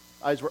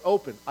 Eyes were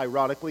open,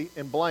 ironically,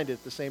 and blinded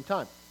at the same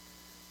time.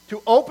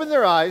 To open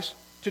their eyes,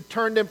 to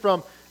turn them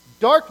from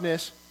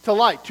darkness to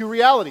light. Two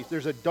realities.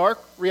 There's a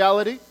dark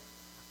reality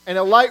and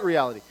a light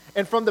reality.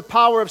 And from the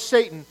power of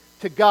Satan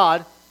to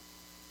God,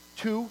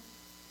 two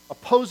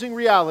opposing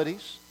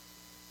realities,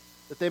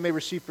 that they may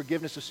receive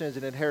forgiveness of sins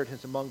and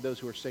inheritance among those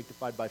who are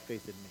sanctified by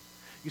faith in me.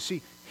 You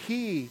see,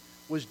 he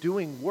was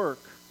doing work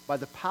by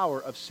the power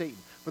of Satan,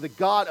 for the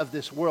god of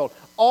this world,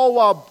 all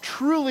while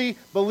truly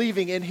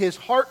believing in his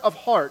heart of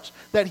hearts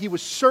that he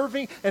was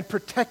serving and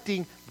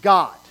protecting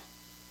God.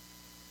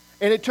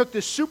 And it took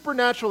this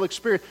supernatural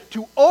experience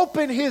to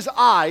open his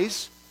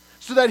eyes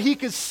so that he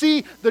could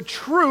see the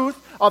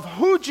truth of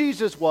who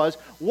Jesus was,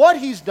 what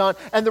he's done,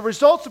 and the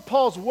results of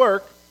Paul's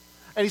work.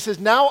 And he says,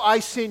 now I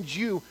send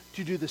you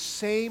to do the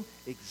same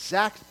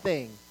exact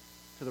thing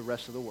to the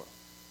rest of the world.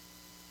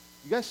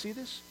 You guys see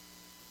this?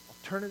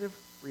 Alternative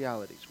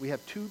realities. We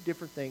have two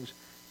different things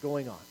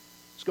going on.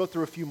 Let's go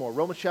through a few more.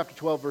 Romans chapter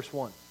 12, verse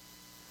 1.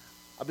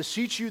 I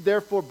beseech you,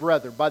 therefore,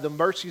 brethren, by the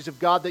mercies of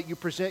God, that you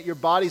present your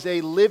bodies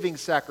a living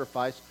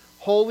sacrifice,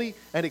 holy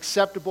and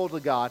acceptable to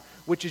God,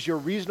 which is your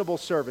reasonable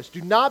service.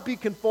 Do not be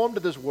conformed to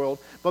this world,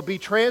 but be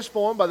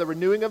transformed by the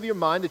renewing of your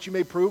mind, that you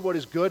may prove what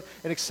is good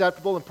and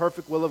acceptable and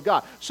perfect will of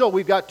God. So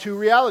we've got two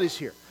realities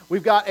here.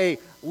 We've got a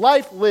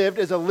life lived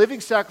as a living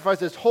sacrifice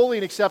that's holy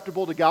and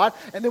acceptable to God,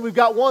 and then we've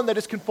got one that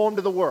is conformed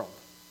to the world.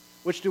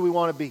 Which do we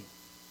want to be?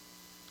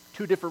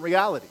 Two different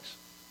realities.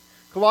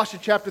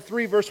 Colossians chapter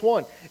 3, verse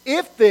 1.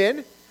 If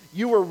then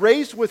you were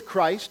raised with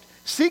Christ,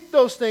 seek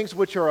those things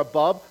which are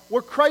above,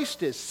 where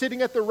Christ is,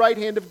 sitting at the right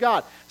hand of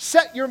God.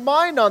 Set your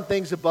mind on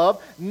things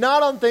above,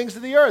 not on things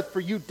of the earth. For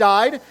you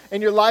died,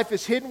 and your life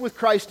is hidden with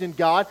Christ in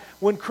God.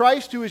 When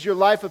Christ, who is your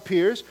life,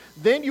 appears,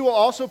 then you will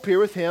also appear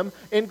with him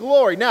in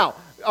glory. Now,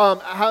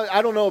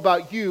 I don't know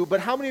about you, but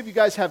how many of you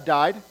guys have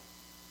died?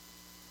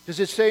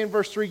 Does it say in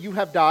verse 3, you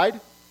have died?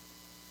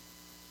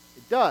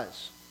 It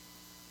does.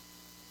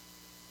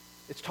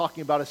 It's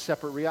talking about a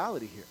separate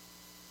reality here.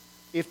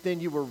 If then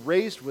you were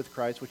raised with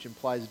Christ, which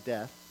implies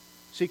death,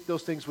 seek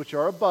those things which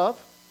are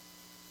above.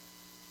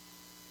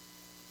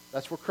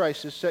 That's where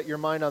Christ is. Set your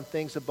mind on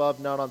things above,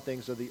 not on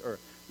things of the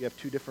earth. You have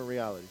two different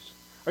realities.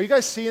 Are you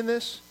guys seeing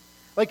this?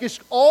 Like, it's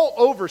all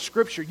over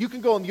Scripture. You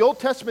can go in the Old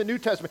Testament, New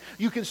Testament.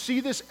 You can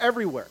see this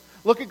everywhere.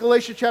 Look at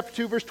Galatians chapter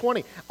 2, verse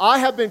 20. I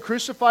have been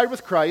crucified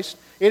with Christ.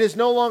 It is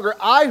no longer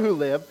I who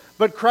live,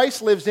 but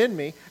Christ lives in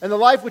me. And the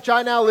life which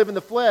I now live in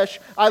the flesh,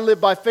 I live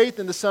by faith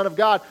in the Son of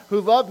God, who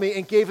loved me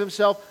and gave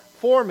himself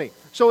for me.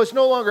 So it's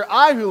no longer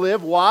I who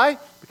live. Why?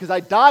 Because I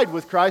died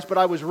with Christ, but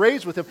I was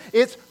raised with him.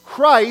 It's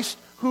Christ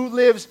who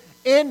lives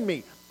in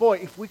me. Boy,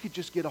 if we could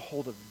just get a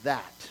hold of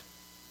that.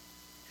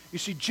 You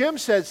see, Jim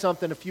said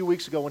something a few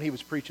weeks ago when he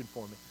was preaching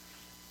for me.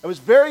 It was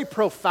very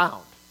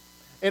profound.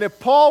 And if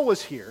Paul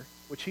was here,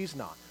 which he's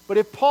not, but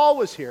if Paul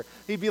was here,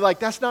 he'd be like,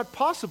 that's not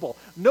possible.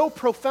 No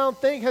profound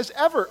thing has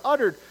ever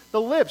uttered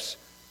the lips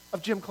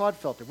of Jim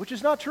Clodfelter, which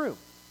is not true.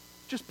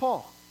 Just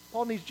Paul.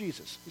 Paul needs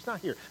Jesus. He's not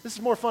here. This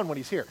is more fun when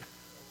he's here.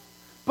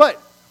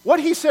 But what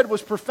he said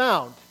was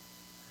profound,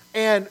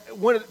 and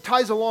when it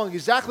ties along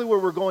exactly where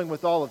we're going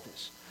with all of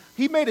this.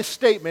 He made a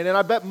statement, and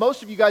I bet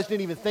most of you guys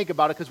didn't even think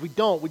about it because we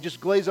don't. We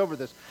just glaze over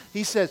this.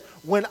 He says,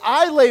 when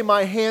I lay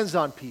my hands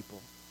on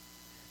people,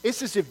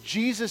 it's as if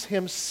Jesus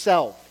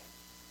himself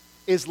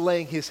is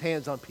laying his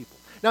hands on people.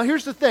 Now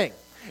here's the thing.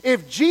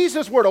 If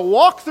Jesus were to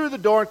walk through the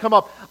door and come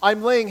up,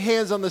 I'm laying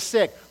hands on the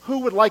sick, who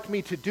would like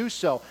me to do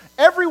so?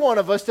 Every one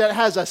of us that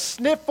has a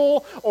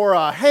sniffle or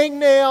a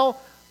hangnail,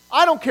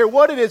 I don't care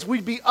what it is,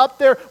 we'd be up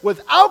there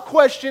without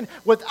question,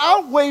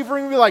 without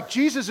wavering. We'd be like,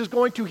 Jesus is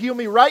going to heal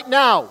me right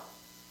now.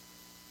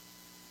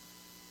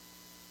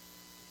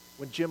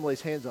 When Jim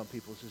lays hands on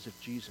people, it's as if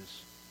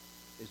Jesus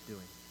is doing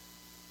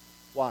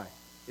it. Why?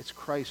 It's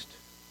Christ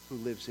who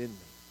lives in me.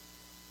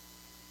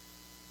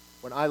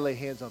 When I lay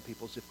hands on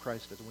people, it's as if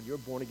Christ does. When you're a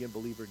born-again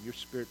believer and you're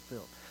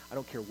spirit-filled, I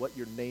don't care what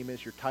your name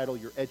is, your title,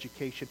 your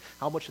education,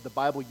 how much of the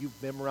Bible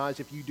you've memorized.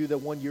 If you do the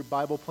one-year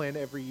Bible plan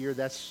every year,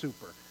 that's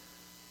super.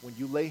 When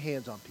you lay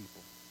hands on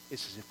people,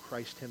 it's as if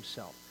Christ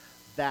himself.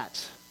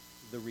 That's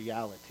the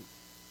reality.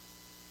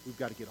 We've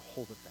got to get a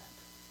hold of that.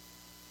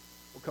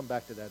 We'll come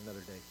back to that another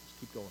day. Let's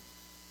keep going.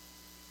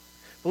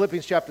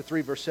 Philippians chapter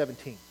 3, verse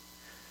 17.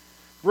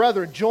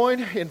 Brethren, join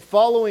in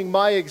following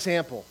my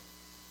example,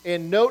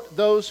 and note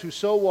those who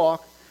so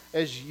walk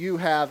as you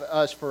have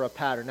us for a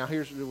pattern. Now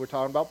we're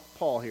talking about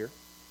Paul here,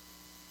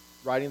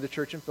 writing the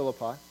church in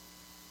Philippi,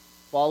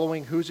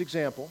 following whose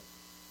example?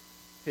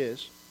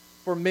 His.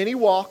 For many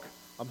walk,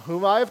 of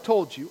whom I have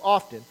told you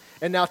often,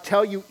 and now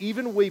tell you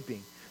even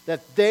weeping,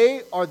 that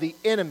they are the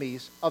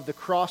enemies of the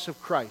cross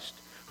of Christ,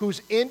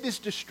 whose end is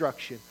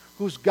destruction,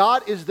 whose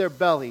God is their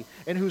belly,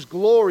 and whose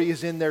glory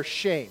is in their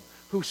shame,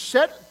 who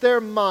set their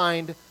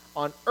mind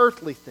on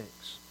earthly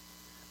things.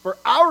 For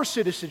our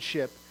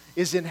citizenship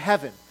is in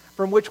heaven,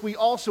 from which we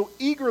also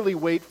eagerly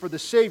wait for the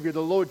Savior,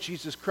 the Lord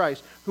Jesus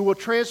Christ, who will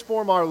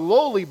transform our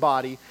lowly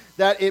body,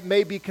 that it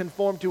may be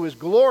conformed to his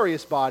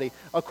glorious body,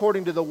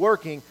 according to the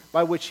working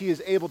by which he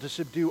is able to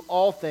subdue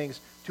all things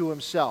to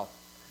himself.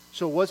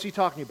 So what's he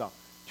talking about?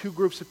 Two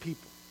groups of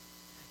people.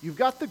 You've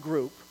got the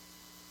group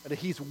that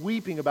he's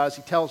weeping about as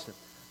he tells them.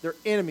 They're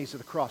enemies of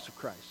the cross of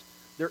Christ.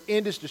 Their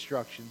end is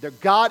destruction. Their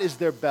God is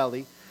their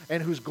belly,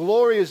 and whose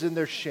glory is in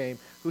their shame,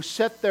 who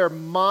set their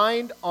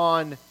mind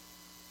on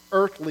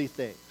earthly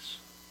things.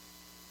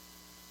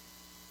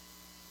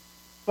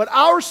 But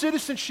our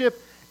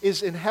citizenship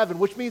is in heaven,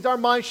 which means our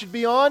mind should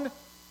be on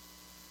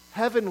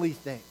heavenly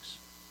things.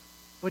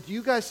 But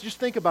you guys just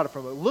think about it for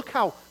a moment. Look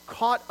how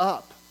caught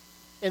up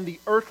in the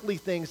earthly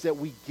things that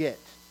we get.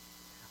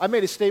 I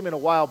made a statement a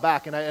while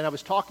back, and I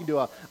was talking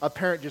to a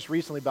parent just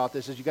recently about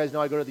this. As you guys know,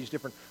 I go to these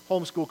different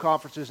homeschool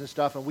conferences and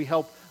stuff, and we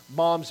help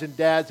moms and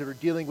dads that are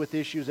dealing with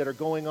issues that are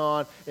going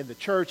on in the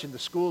church, in the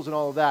schools, and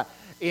all of that.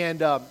 And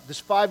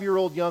this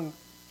 5-year-old young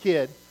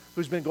kid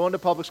who's been going to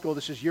public school,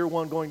 this is year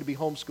 1 going to be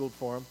homeschooled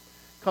for him,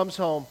 comes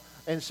home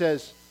and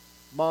says,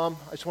 Mom,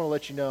 I just want to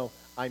let you know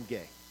I'm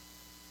gay.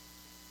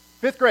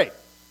 5th grade,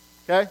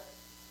 okay?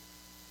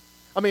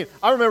 I mean,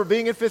 I remember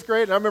being in 5th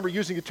grade, and I remember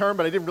using a term,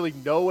 but I didn't really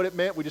know what it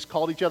meant. We just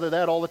called each other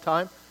that all the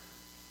time.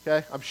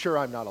 Okay? I'm sure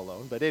I'm not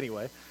alone, but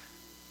anyway.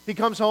 He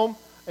comes home,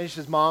 and he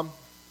says, Mom,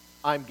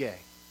 I'm gay.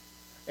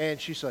 And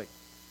she's like,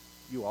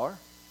 you are?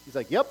 He's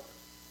like, yep.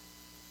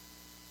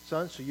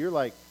 Son, so you're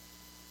like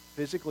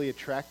physically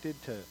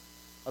attracted to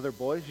other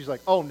boys? She's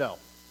like, oh, no.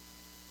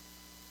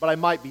 But I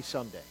might be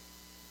someday.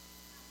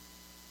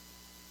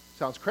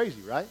 Sounds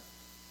crazy, right?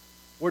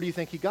 Where do you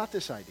think he got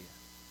this idea?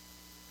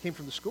 Came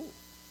from the school.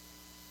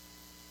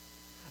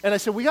 And I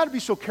said, we got to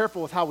be so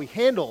careful with how we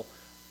handle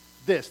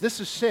this. This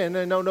is sin,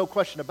 and no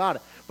question about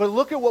it. But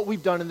look at what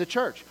we've done in the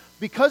church.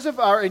 Because of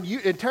our,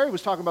 and Terry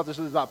was talking about this,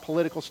 about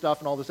political stuff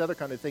and all this other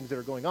kind of things that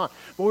are going on.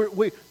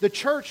 But the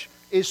church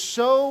is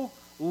so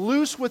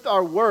loose with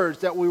our words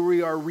that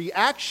we are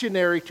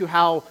reactionary to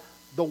how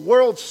the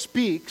world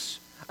speaks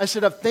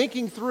instead of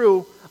thinking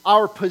through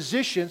our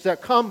positions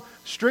that come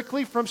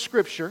strictly from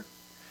Scripture.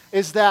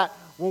 Is that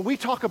when we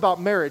talk about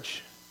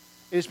marriage,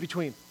 it is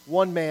between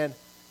one man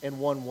and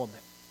one woman.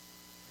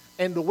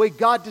 And the way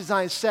God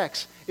designed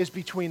sex is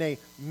between a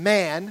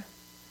man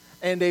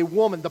and a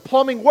woman. The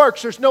plumbing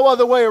works. There's no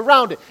other way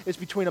around it. It's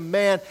between a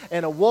man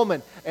and a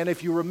woman. And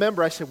if you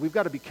remember, I said we've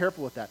got to be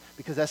careful with that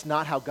because that's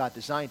not how God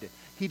designed it.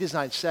 He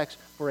designed sex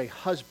for a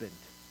husband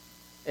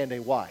and a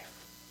wife.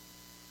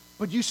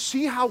 But you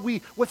see how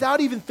we,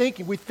 without even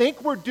thinking, we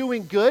think we're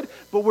doing good,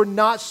 but we're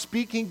not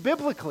speaking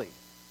biblically.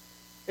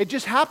 It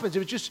just happens.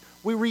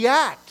 We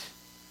react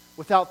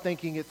without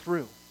thinking it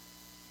through.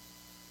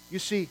 You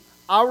see,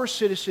 our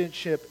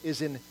citizenship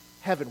is in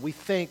heaven. We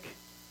think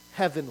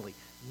heavenly,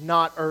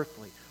 not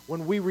earthly.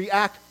 When we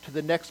react to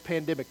the next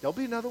pandemic, there'll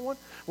be another one.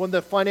 When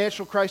the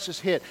financial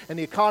crisis hit and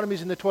the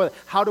economy's in the toilet,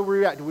 how do we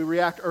react? Do we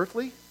react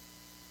earthly?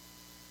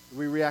 Do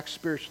we react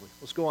spiritually?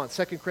 Let's go on.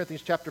 2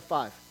 Corinthians chapter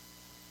 5.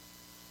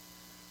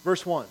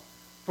 Verse 1.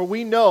 For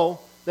we know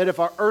that if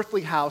our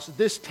earthly house,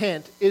 this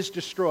tent, is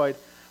destroyed,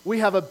 we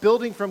have a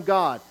building from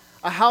God,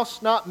 a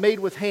house not made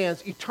with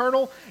hands,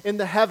 eternal in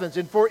the heavens.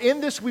 And for in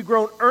this we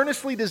groan,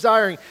 earnestly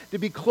desiring to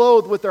be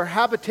clothed with our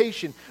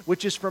habitation,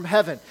 which is from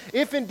heaven.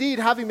 If indeed,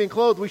 having been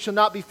clothed, we shall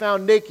not be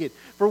found naked.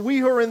 For we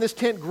who are in this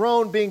tent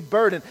groan, being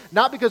burdened,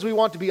 not because we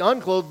want to be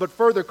unclothed, but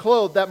further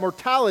clothed, that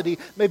mortality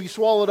may be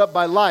swallowed up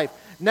by life.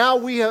 Now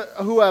we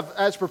who have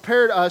as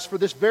prepared us for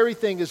this very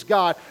thing is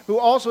God, who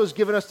also has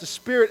given us the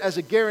Spirit as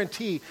a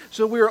guarantee.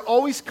 So we are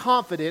always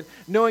confident,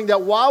 knowing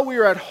that while we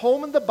are at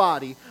home in the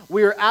body,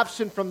 we are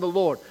absent from the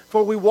Lord.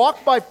 For we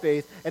walk by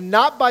faith and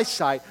not by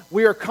sight.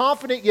 We are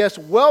confident, yes,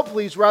 well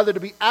pleased, rather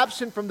to be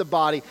absent from the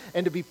body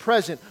and to be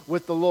present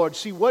with the Lord.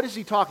 See, what is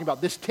he talking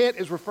about? This tent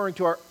is referring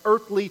to our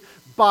earthly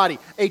body.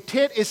 A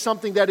tent is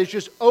something that is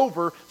just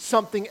over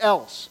something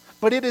else,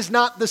 but it is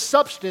not the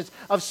substance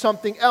of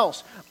something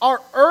else. Our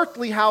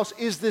earthly house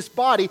is this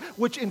body,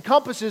 which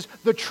encompasses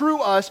the true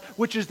us,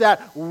 which is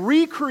that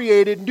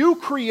recreated, new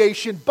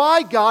creation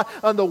by God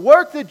on the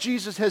work that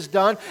Jesus has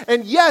done.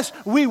 And yes,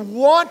 we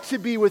want to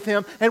be with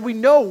him, and we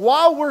know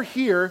while we're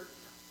here,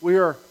 we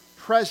are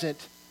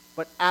present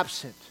but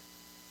absent.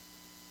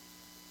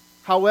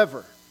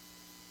 However,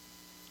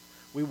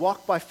 we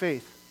walk by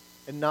faith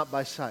and not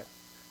by sight.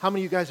 How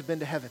many of you guys have been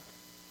to heaven?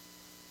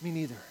 Me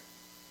neither.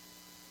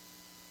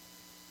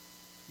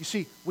 You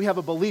see, we have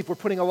a belief, we're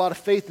putting a lot of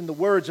faith in the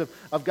words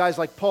of guys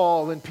like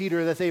Paul and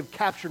Peter, that they've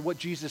captured what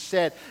Jesus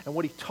said and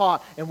what he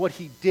taught and what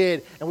he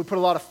did. And we put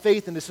a lot of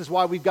faith in this. This is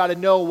why we've got to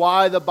know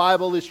why the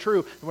Bible is true.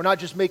 And we're not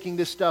just making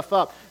this stuff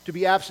up. To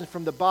be absent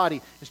from the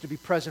body is to be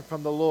present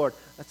from the Lord.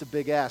 That's a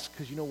big ask,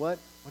 because you know what?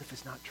 What if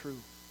it's not true?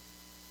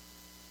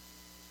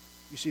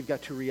 You see, you've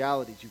got two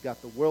realities. You've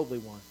got the worldly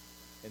one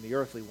and the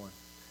earthly one.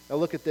 Now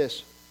look at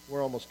this.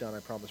 We're almost done, I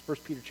promise. 1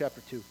 Peter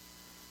chapter 2,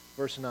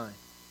 verse 9.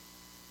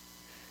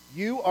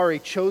 You are a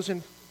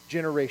chosen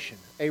generation,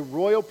 a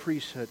royal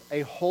priesthood,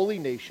 a holy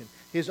nation,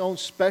 his own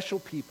special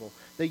people,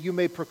 that you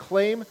may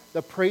proclaim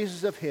the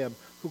praises of him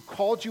who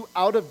called you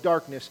out of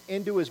darkness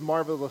into his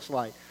marvelous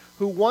light,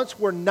 who once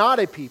were not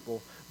a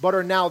people, but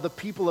are now the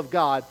people of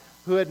God,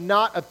 who had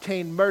not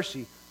obtained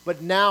mercy,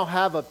 but now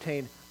have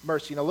obtained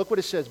mercy. Now look what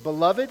it says.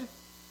 Beloved,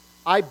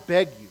 I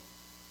beg you,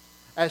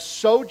 as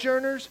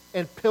sojourners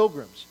and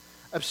pilgrims,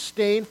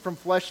 abstain from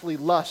fleshly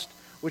lust,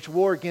 which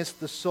war against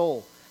the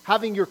soul,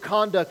 having your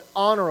conduct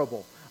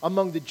honorable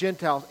among the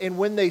Gentiles. And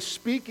when they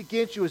speak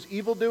against you as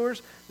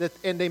evildoers,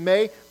 and they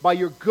may, by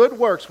your good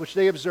works which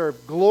they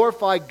observe,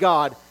 glorify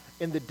God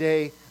in the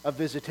day of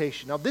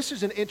visitation. Now this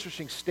is an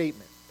interesting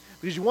statement,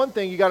 because one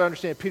thing you got to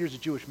understand, Peter's a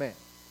Jewish man.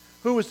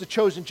 Who was the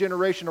chosen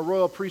generation, a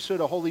royal priesthood,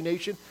 a holy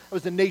nation? It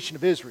was the nation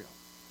of Israel.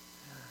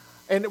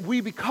 And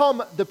we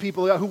become the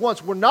people who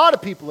once were not a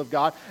people of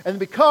God and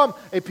become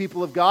a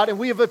people of God, and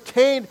we have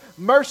obtained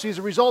mercy as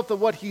a result of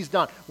what he's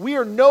done. We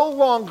are no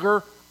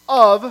longer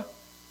of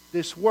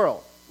this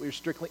world. We are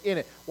strictly in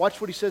it.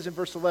 Watch what he says in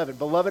verse 11.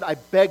 Beloved, I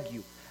beg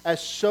you,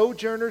 as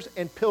sojourners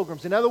and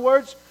pilgrims. In other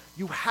words,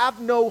 you have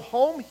no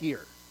home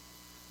here.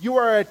 You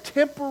are a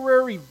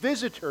temporary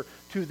visitor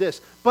to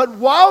this. But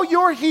while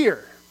you're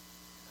here,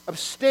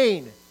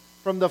 abstain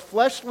from the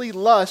fleshly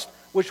lust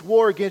which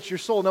war against your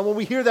soul. Now when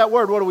we hear that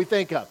word, what do we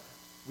think of?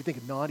 We think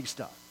of naughty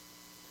stuff.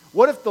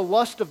 What if the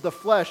lust of the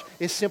flesh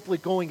is simply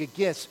going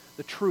against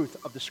the truth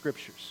of the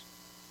Scriptures?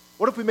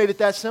 What if we made it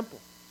that simple?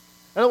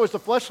 In other words, the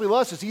fleshly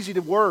lust is easy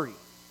to worry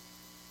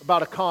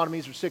about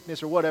economies or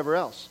sickness or whatever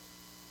else.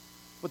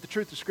 But the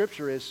truth of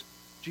Scripture is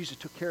Jesus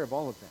took care of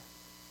all of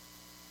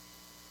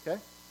that.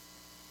 Okay?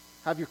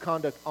 Have your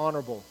conduct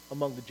honorable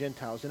among the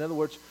Gentiles. In other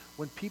words,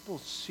 when people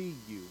see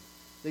you,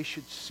 they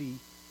should see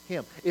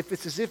him. If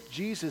it's as if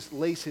Jesus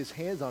lays his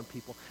hands on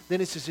people,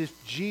 then it's as if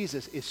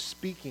Jesus is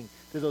speaking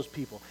to those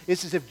people.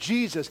 It's as if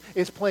Jesus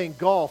is playing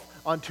golf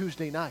on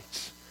Tuesday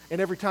nights.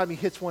 And every time he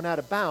hits one out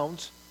of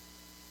bounds,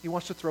 he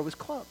wants to throw his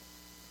club.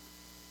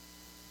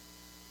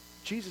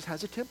 Jesus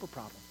has a temper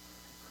problem.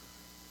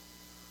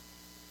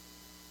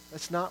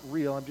 That's not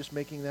real. I'm just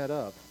making that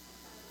up.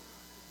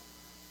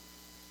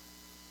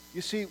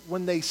 You see,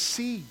 when they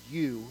see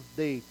you,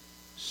 they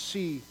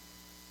see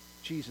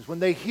Jesus. When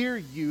they hear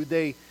you,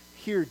 they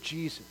hear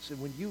Jesus.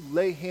 And when you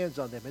lay hands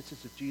on them, it's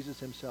as if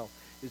Jesus himself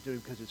is doing,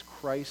 because it's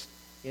Christ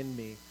in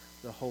me,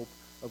 the hope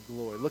of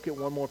glory. Look at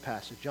one more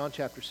passage. John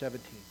chapter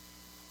 17,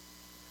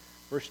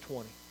 verse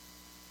 20.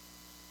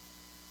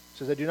 It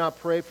says, I do not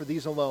pray for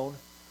these alone,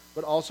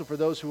 but also for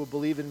those who will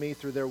believe in me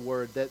through their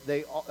word, that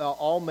they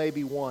all may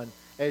be one,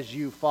 as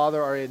you,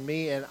 Father, are in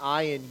me and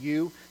I in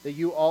you, that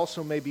you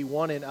also may be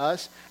one in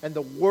us, and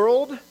the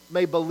world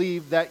may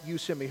believe that you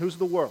sent me. Who's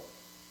the world?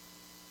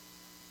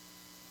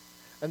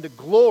 And the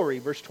glory,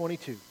 verse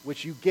 22,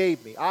 which you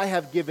gave me, I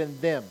have given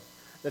them,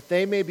 that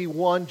they may be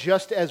one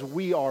just as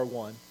we are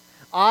one.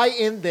 I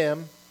in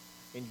them,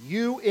 and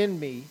you in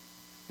me,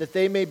 that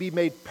they may be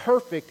made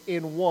perfect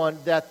in one,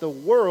 that the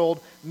world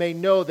may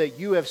know that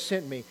you have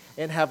sent me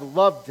and have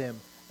loved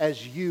them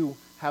as you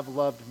have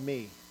loved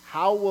me.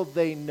 How will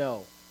they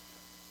know?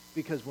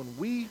 Because when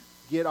we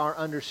get our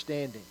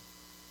understanding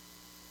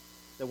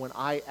that when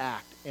I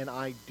act and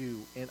I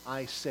do and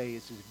I say,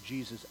 it's as if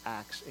Jesus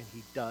acts and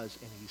he does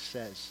and he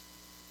says,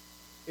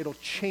 it'll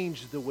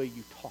change the way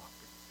you talk.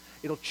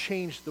 It'll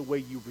change the way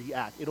you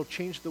react. It'll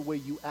change the way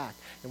you act.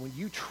 And when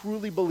you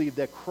truly believe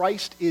that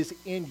Christ is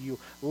in you,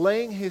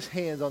 laying his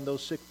hands on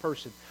those sick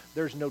person,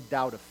 there's no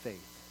doubt of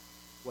faith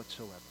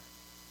whatsoever.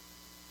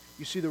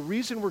 You see, the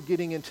reason we're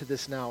getting into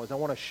this now is I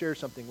want to share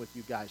something with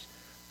you guys.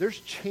 There's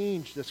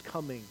change that's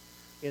coming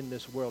in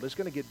this world. It's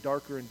going to get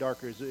darker and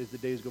darker as the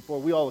days go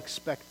forward. We all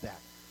expect that.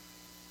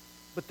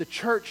 But the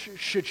church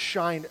should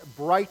shine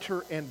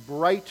brighter and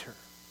brighter.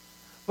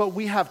 But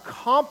we have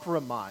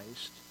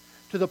compromised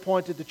to the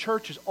point that the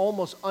church is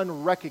almost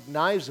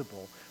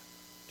unrecognizable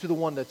to the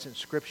one that's in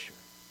Scripture.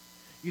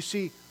 You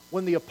see,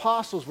 when the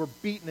apostles were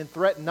beaten and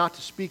threatened not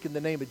to speak in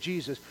the name of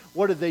Jesus,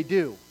 what did they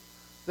do?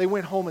 They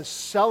went home and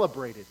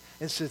celebrated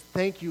and said,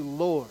 thank you,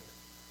 Lord,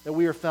 that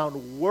we are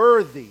found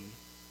worthy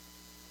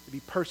to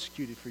be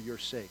persecuted for your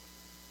sake.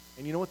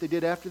 And you know what they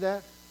did after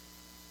that?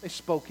 They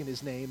spoke in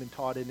his name and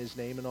taught in his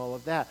name and all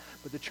of that.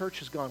 But the church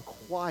has gone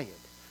quiet.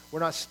 We're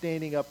not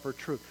standing up for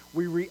truth.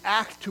 We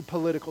react to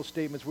political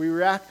statements. We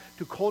react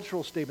to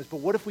cultural statements.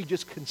 But what if we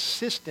just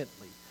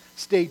consistently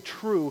stay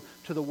true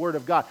to the Word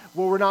of God?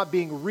 Well, we're not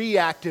being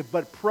reactive,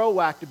 but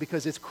proactive,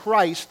 because it's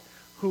Christ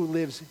who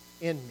lives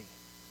in me.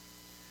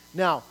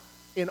 Now,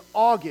 in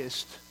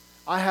August,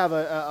 I have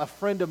a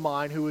friend of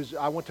mine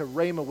I went to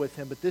Rhema with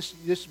him, but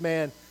this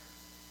man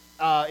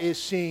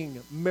is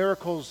seeing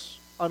miracles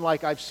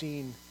unlike I've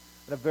seen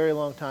in a very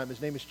long time.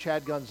 His name is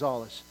Chad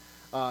Gonzalez.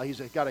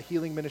 He's got a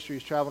healing ministry.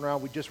 He's traveling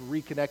around. We just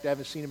reconnected. I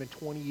haven't seen him in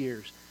 20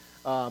 years.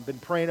 Been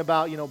praying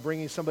about,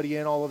 bringing somebody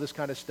in, all of this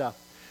kind of stuff.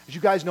 As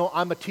you guys know,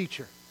 I'm a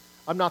teacher.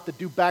 I'm not the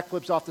do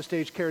backflips off the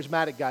stage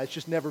charismatic guy. It's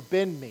just never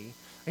been me.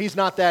 He's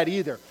not that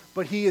either.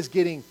 But he is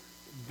getting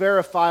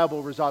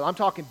verifiable results. I'm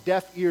talking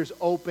deaf ears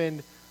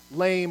open,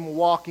 lame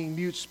walking,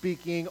 mute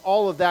speaking,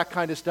 all of that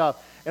kind of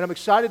stuff. And I'm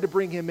excited to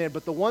bring him in.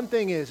 But the one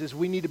thing is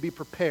we need to be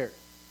prepared.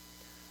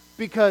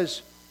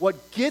 Because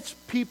what gets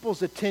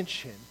people's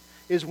attention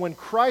is when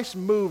Christ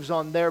moves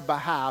on their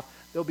behalf,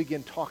 they'll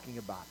begin talking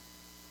about it.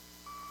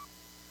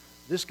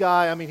 This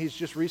guy, he's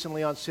just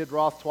recently on Sid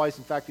Roth twice.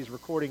 In fact, he's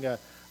recording a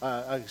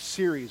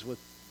series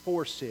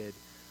for Sid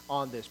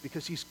on this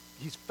because he's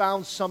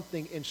found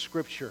something in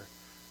Scripture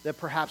that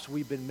perhaps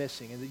we've been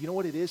missing. And you know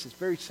what it is? It's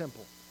very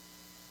simple.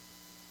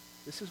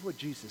 This is what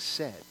Jesus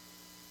said.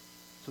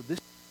 So this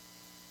is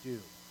what we do.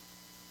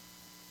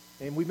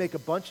 And we make a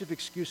bunch of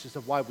excuses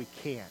of why we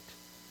can't.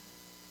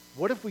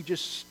 What if we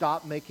just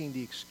stop making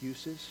the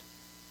excuses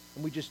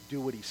and we just do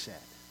what he said?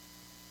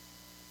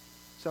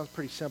 Sounds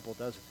pretty simple,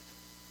 doesn't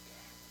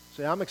it?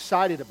 So I'm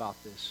excited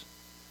about this,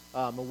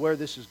 and where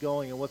this is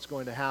going and what's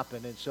going to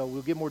happen. And so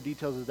we'll get more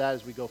details of that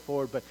as we go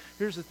forward. But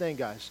here's the thing,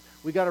 guys.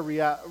 We got to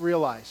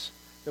realize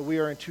that we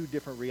are in two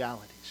different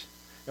realities.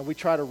 And we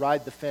try to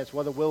ride the fence,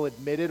 whether we'll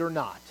admit it or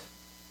not.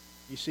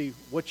 You see,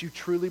 what you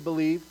truly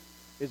believe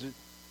is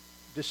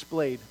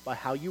displayed by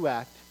how you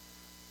act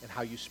and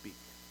how you speak.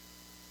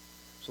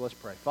 So let's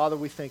pray. Father,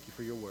 we thank you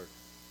for your word.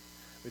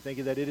 We thank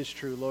you that it is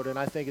true, Lord, and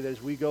I thank you that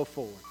as we go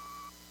forward,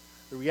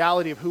 the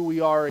reality of who we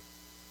are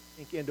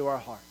sink into our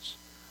hearts,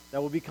 that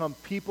we'll become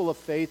people of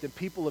faith and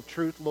people of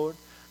truth, Lord,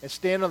 and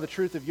stand on the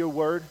truth of your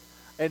word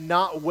and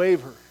not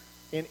waver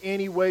in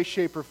any way,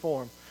 shape, or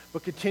form,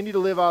 but continue to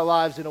live our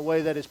lives in a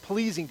way that is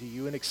pleasing to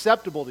you and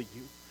acceptable to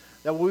you,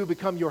 that we will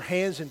become your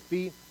hands and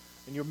feet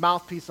and your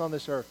mouthpiece on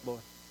this earth,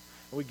 Lord.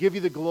 And we give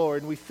you the glory,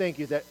 and we thank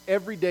you that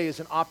every day is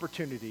an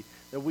opportunity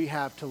that we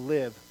have to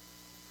live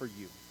for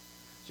you.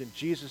 It's in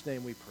Jesus'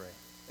 name we pray.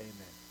 Amen.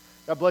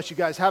 God bless you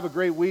guys. Have a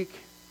great week.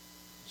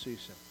 See you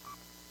soon.